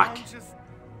 Fuck! I'm just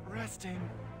resting.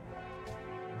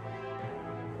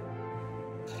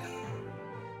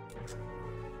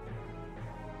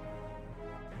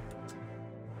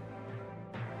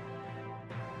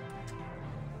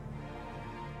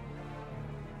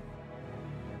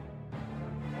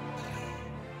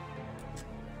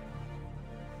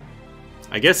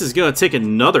 I guess it's gonna take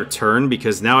another turn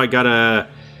because now I gotta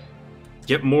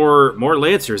get more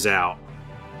Lancers out.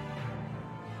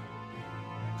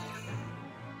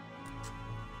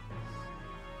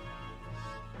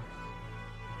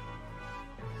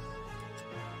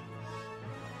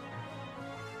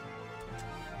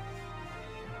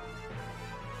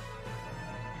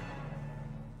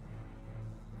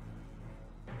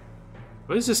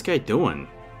 What is this guy doing?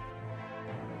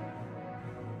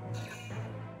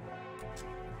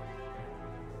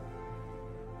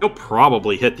 He'll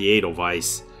probably hit the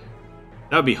Edelweiss.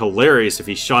 That would be hilarious if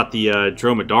he shot the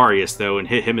Dromedarius, though, and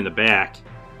hit him in the back.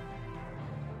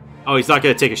 Oh, he's not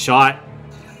going to take a shot?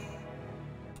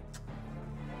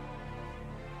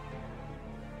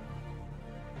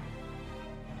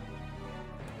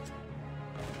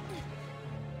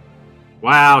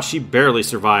 Wow, she barely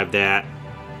survived that.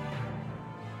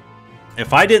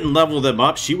 If I didn't level them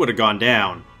up, she would have gone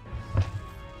down.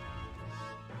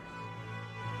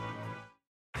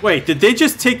 Wait, did they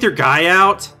just take their guy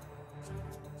out?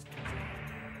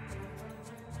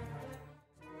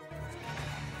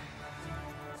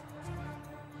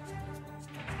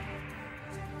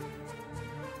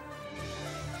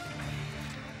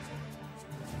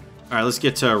 Alright, let's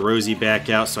get Rosie back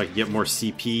out so I can get more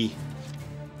CP.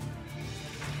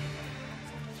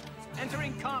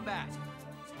 Entering combat.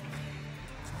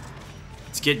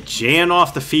 Let's get Jan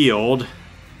off the field.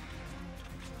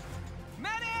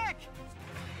 Medic!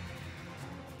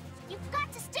 You've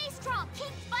got to stay strong.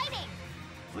 Keep fighting.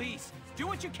 Please, do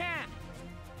what you can.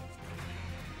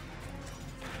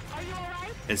 Are you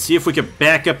alright? And see if we can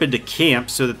back up into camp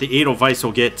so that the Edelweiss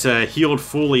will get healed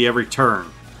fully every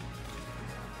turn.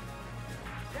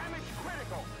 Damage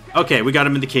critical. Okay, we got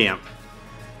him in the camp.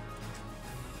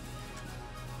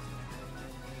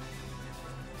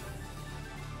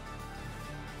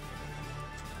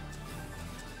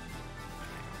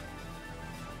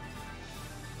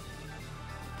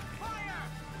 Fire!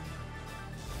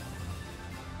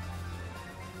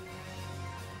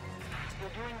 You're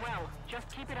doing well. Just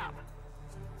keep it up.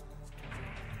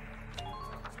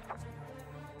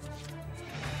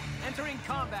 Entering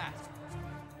combat.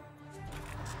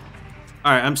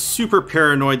 Alright, I'm super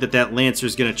paranoid that that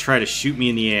Lancer's gonna try to shoot me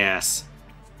in the ass.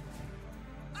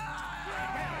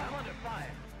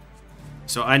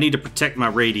 So I need to protect my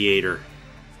radiator.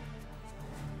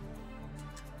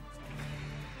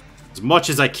 As much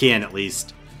as I can, at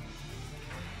least.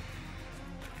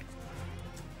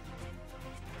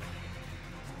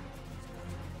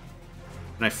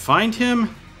 Can I find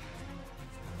him?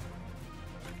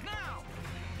 Now!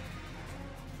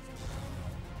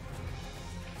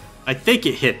 I think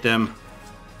it hit them,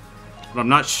 but I'm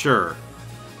not sure.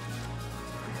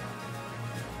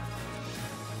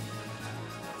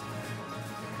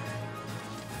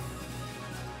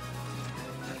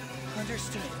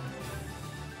 Understood.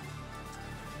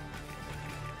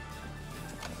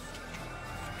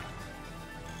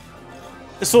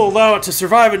 This will allow it to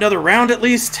survive another round at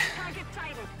least. Target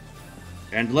sighted.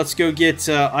 And let's go get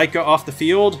Ica off the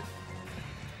field.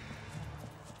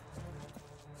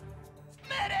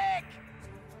 Medic!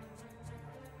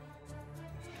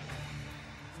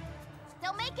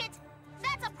 They'll make it.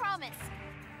 That's a promise.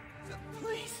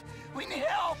 Please, we need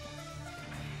help!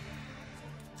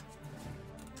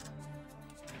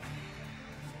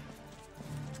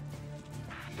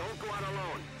 Don't go out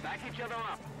alone. Back each other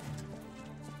up.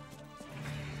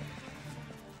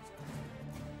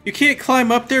 You can't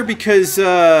climb up there because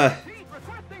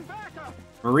Requesting backup.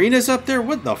 Marina's up there?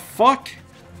 What the fuck?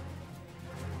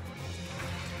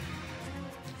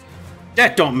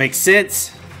 That don't make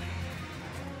sense.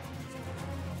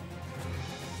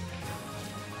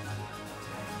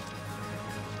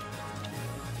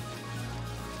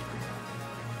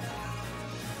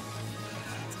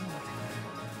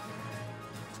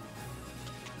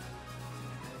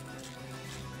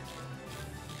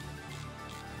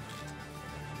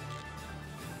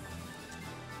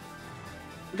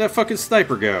 Where'd that fucking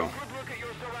sniper go? Good look at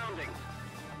your surroundings.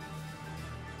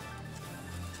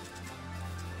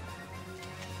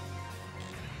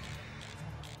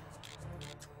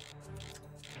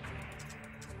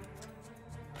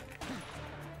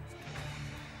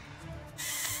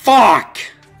 Fuck!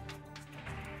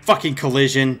 Fucking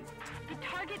collision. The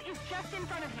target is just in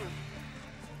front of you.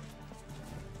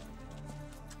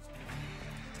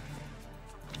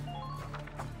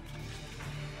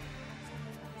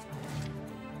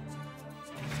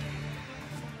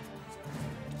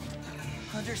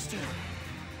 Understood.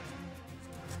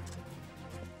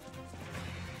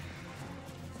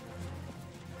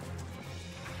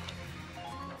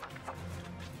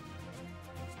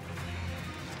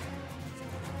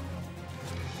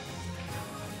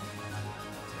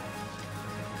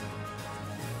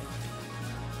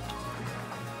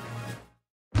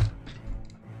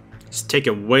 It's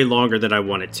taking way longer than I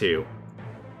wanted to.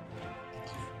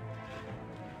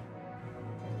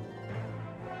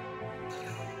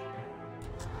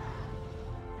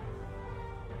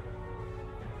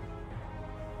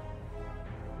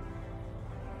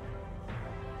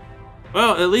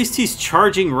 Well, at least he's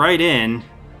charging right in.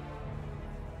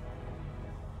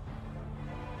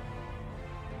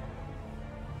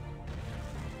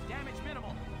 Damage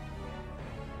minimal.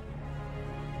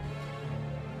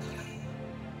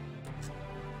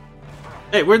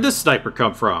 Hey, where'd this sniper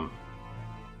come from?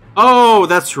 Oh,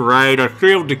 that's right. I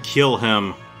failed to kill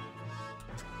him.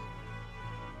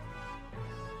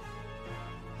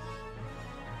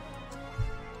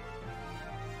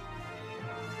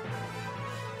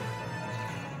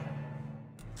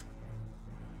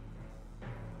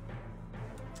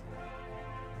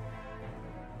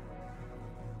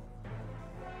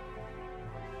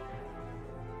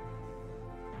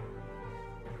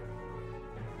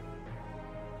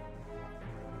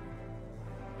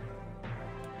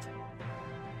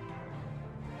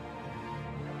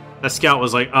 That scout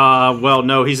was like, well,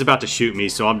 no, he's about to shoot me,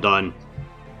 so I'm done.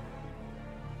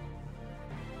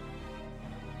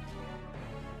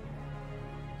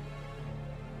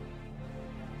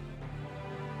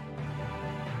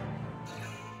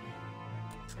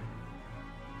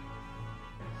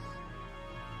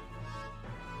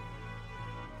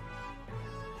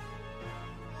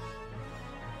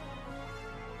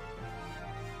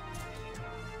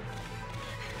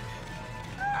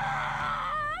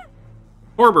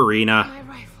 Barbarina. My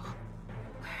rifle.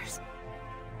 Where's...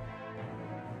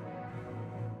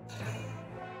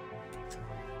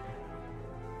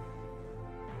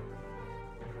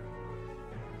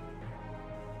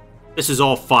 This is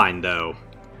all fine, though.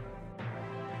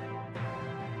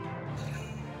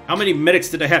 How many medics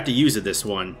did I have to use at this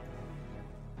one?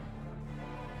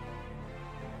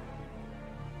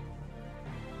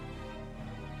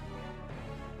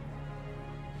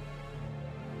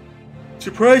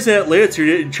 Surprised that Lancer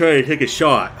didn't try to take a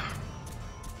shot.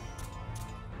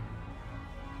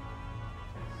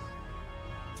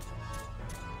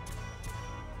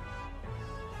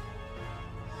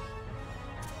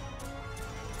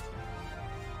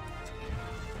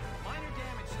 Minor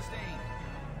damage sustained.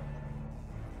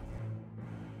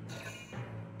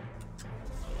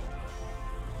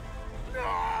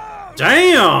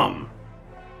 Damn!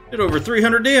 Did over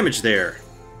 300 damage there.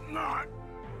 Not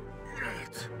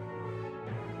yet.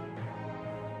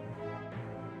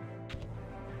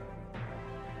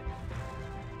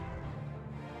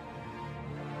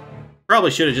 Probably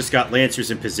should have just got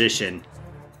Lancers in position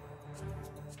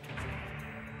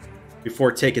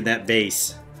before taking that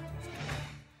base.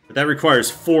 But that requires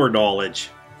 4 knowledge.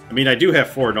 I mean, I do have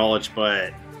 4 knowledge,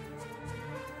 but...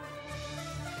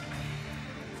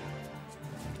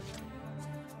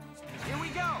 Here we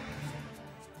go.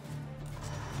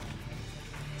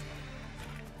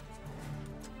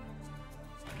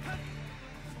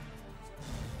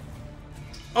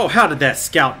 Oh, how did that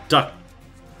scout duck?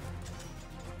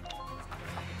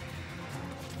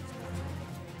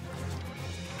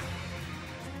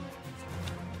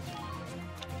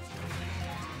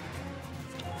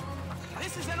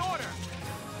 This is an order.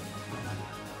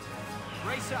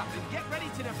 Brace up and get ready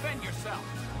to defend yourself.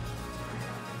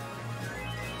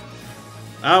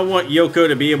 I want Yoko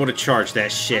to be able to charge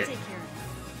that shit. I'll take care of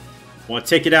I want to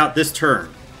take it out this turn.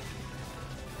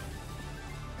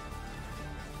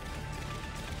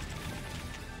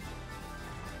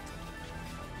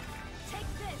 it. Take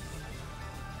this.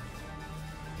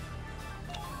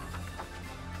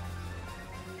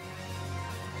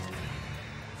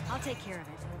 I'll take care of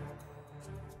it.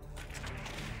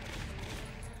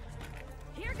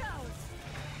 Here goes.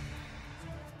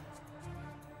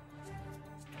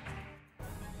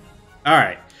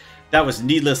 Alright. That was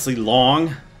needlessly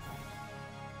long.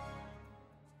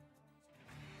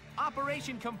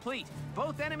 Operation complete.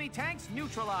 Both enemy tanks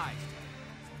neutralized.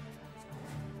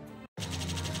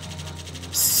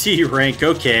 C rank,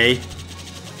 okay.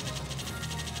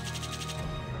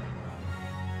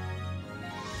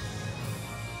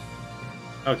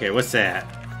 Okay, what's that?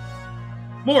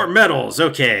 More medals,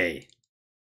 okay.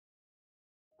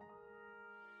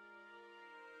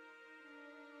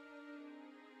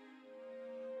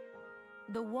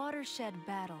 The watershed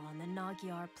battle on the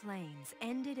Magyar Plains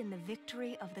ended in the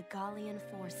victory of the Gallian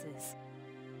forces.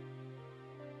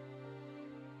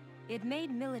 It made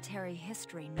military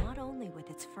history not only with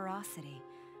its ferocity,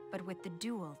 but with the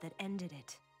duel that ended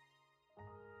it.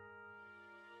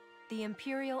 The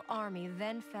Imperial army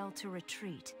then fell to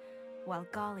retreat, while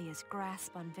Gallia's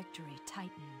grasp on victory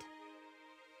tightened.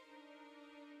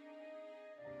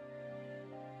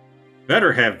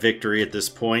 Better have victory at this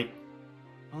point.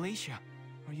 Alicia,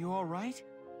 are you all right?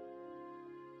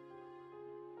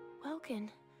 Welkin.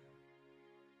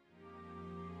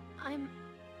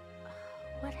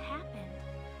 What happened?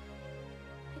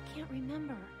 I can't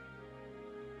remember.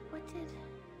 What did...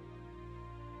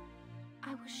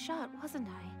 I was shot, wasn't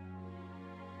I?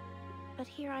 But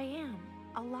here I am,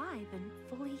 alive and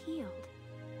fully healed.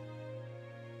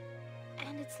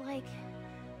 And it's like...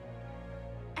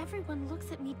 everyone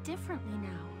looks at me differently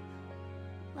now.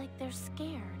 Like they're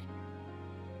scared.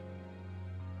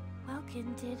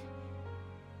 Welkin,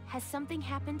 has something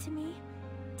happened to me?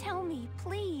 Tell me,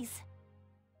 please.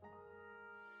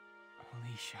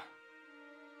 Alicia.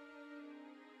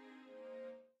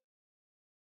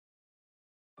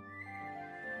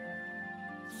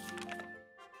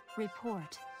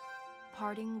 Report.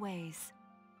 Parting ways.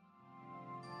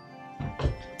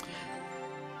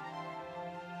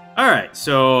 Alright,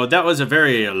 so that was a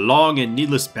very long and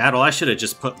needless battle. I should have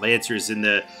just put Lancers in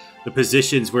the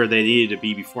positions where they needed to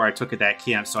be before I took at that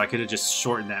camp, so I could have just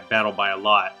shortened that battle by a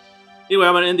lot. Anyway,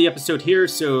 I'm going to end the episode here,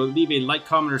 so leave a like,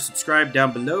 comment, or subscribe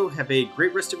down below. Have a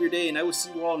great rest of your day, and I will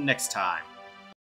see you all next time.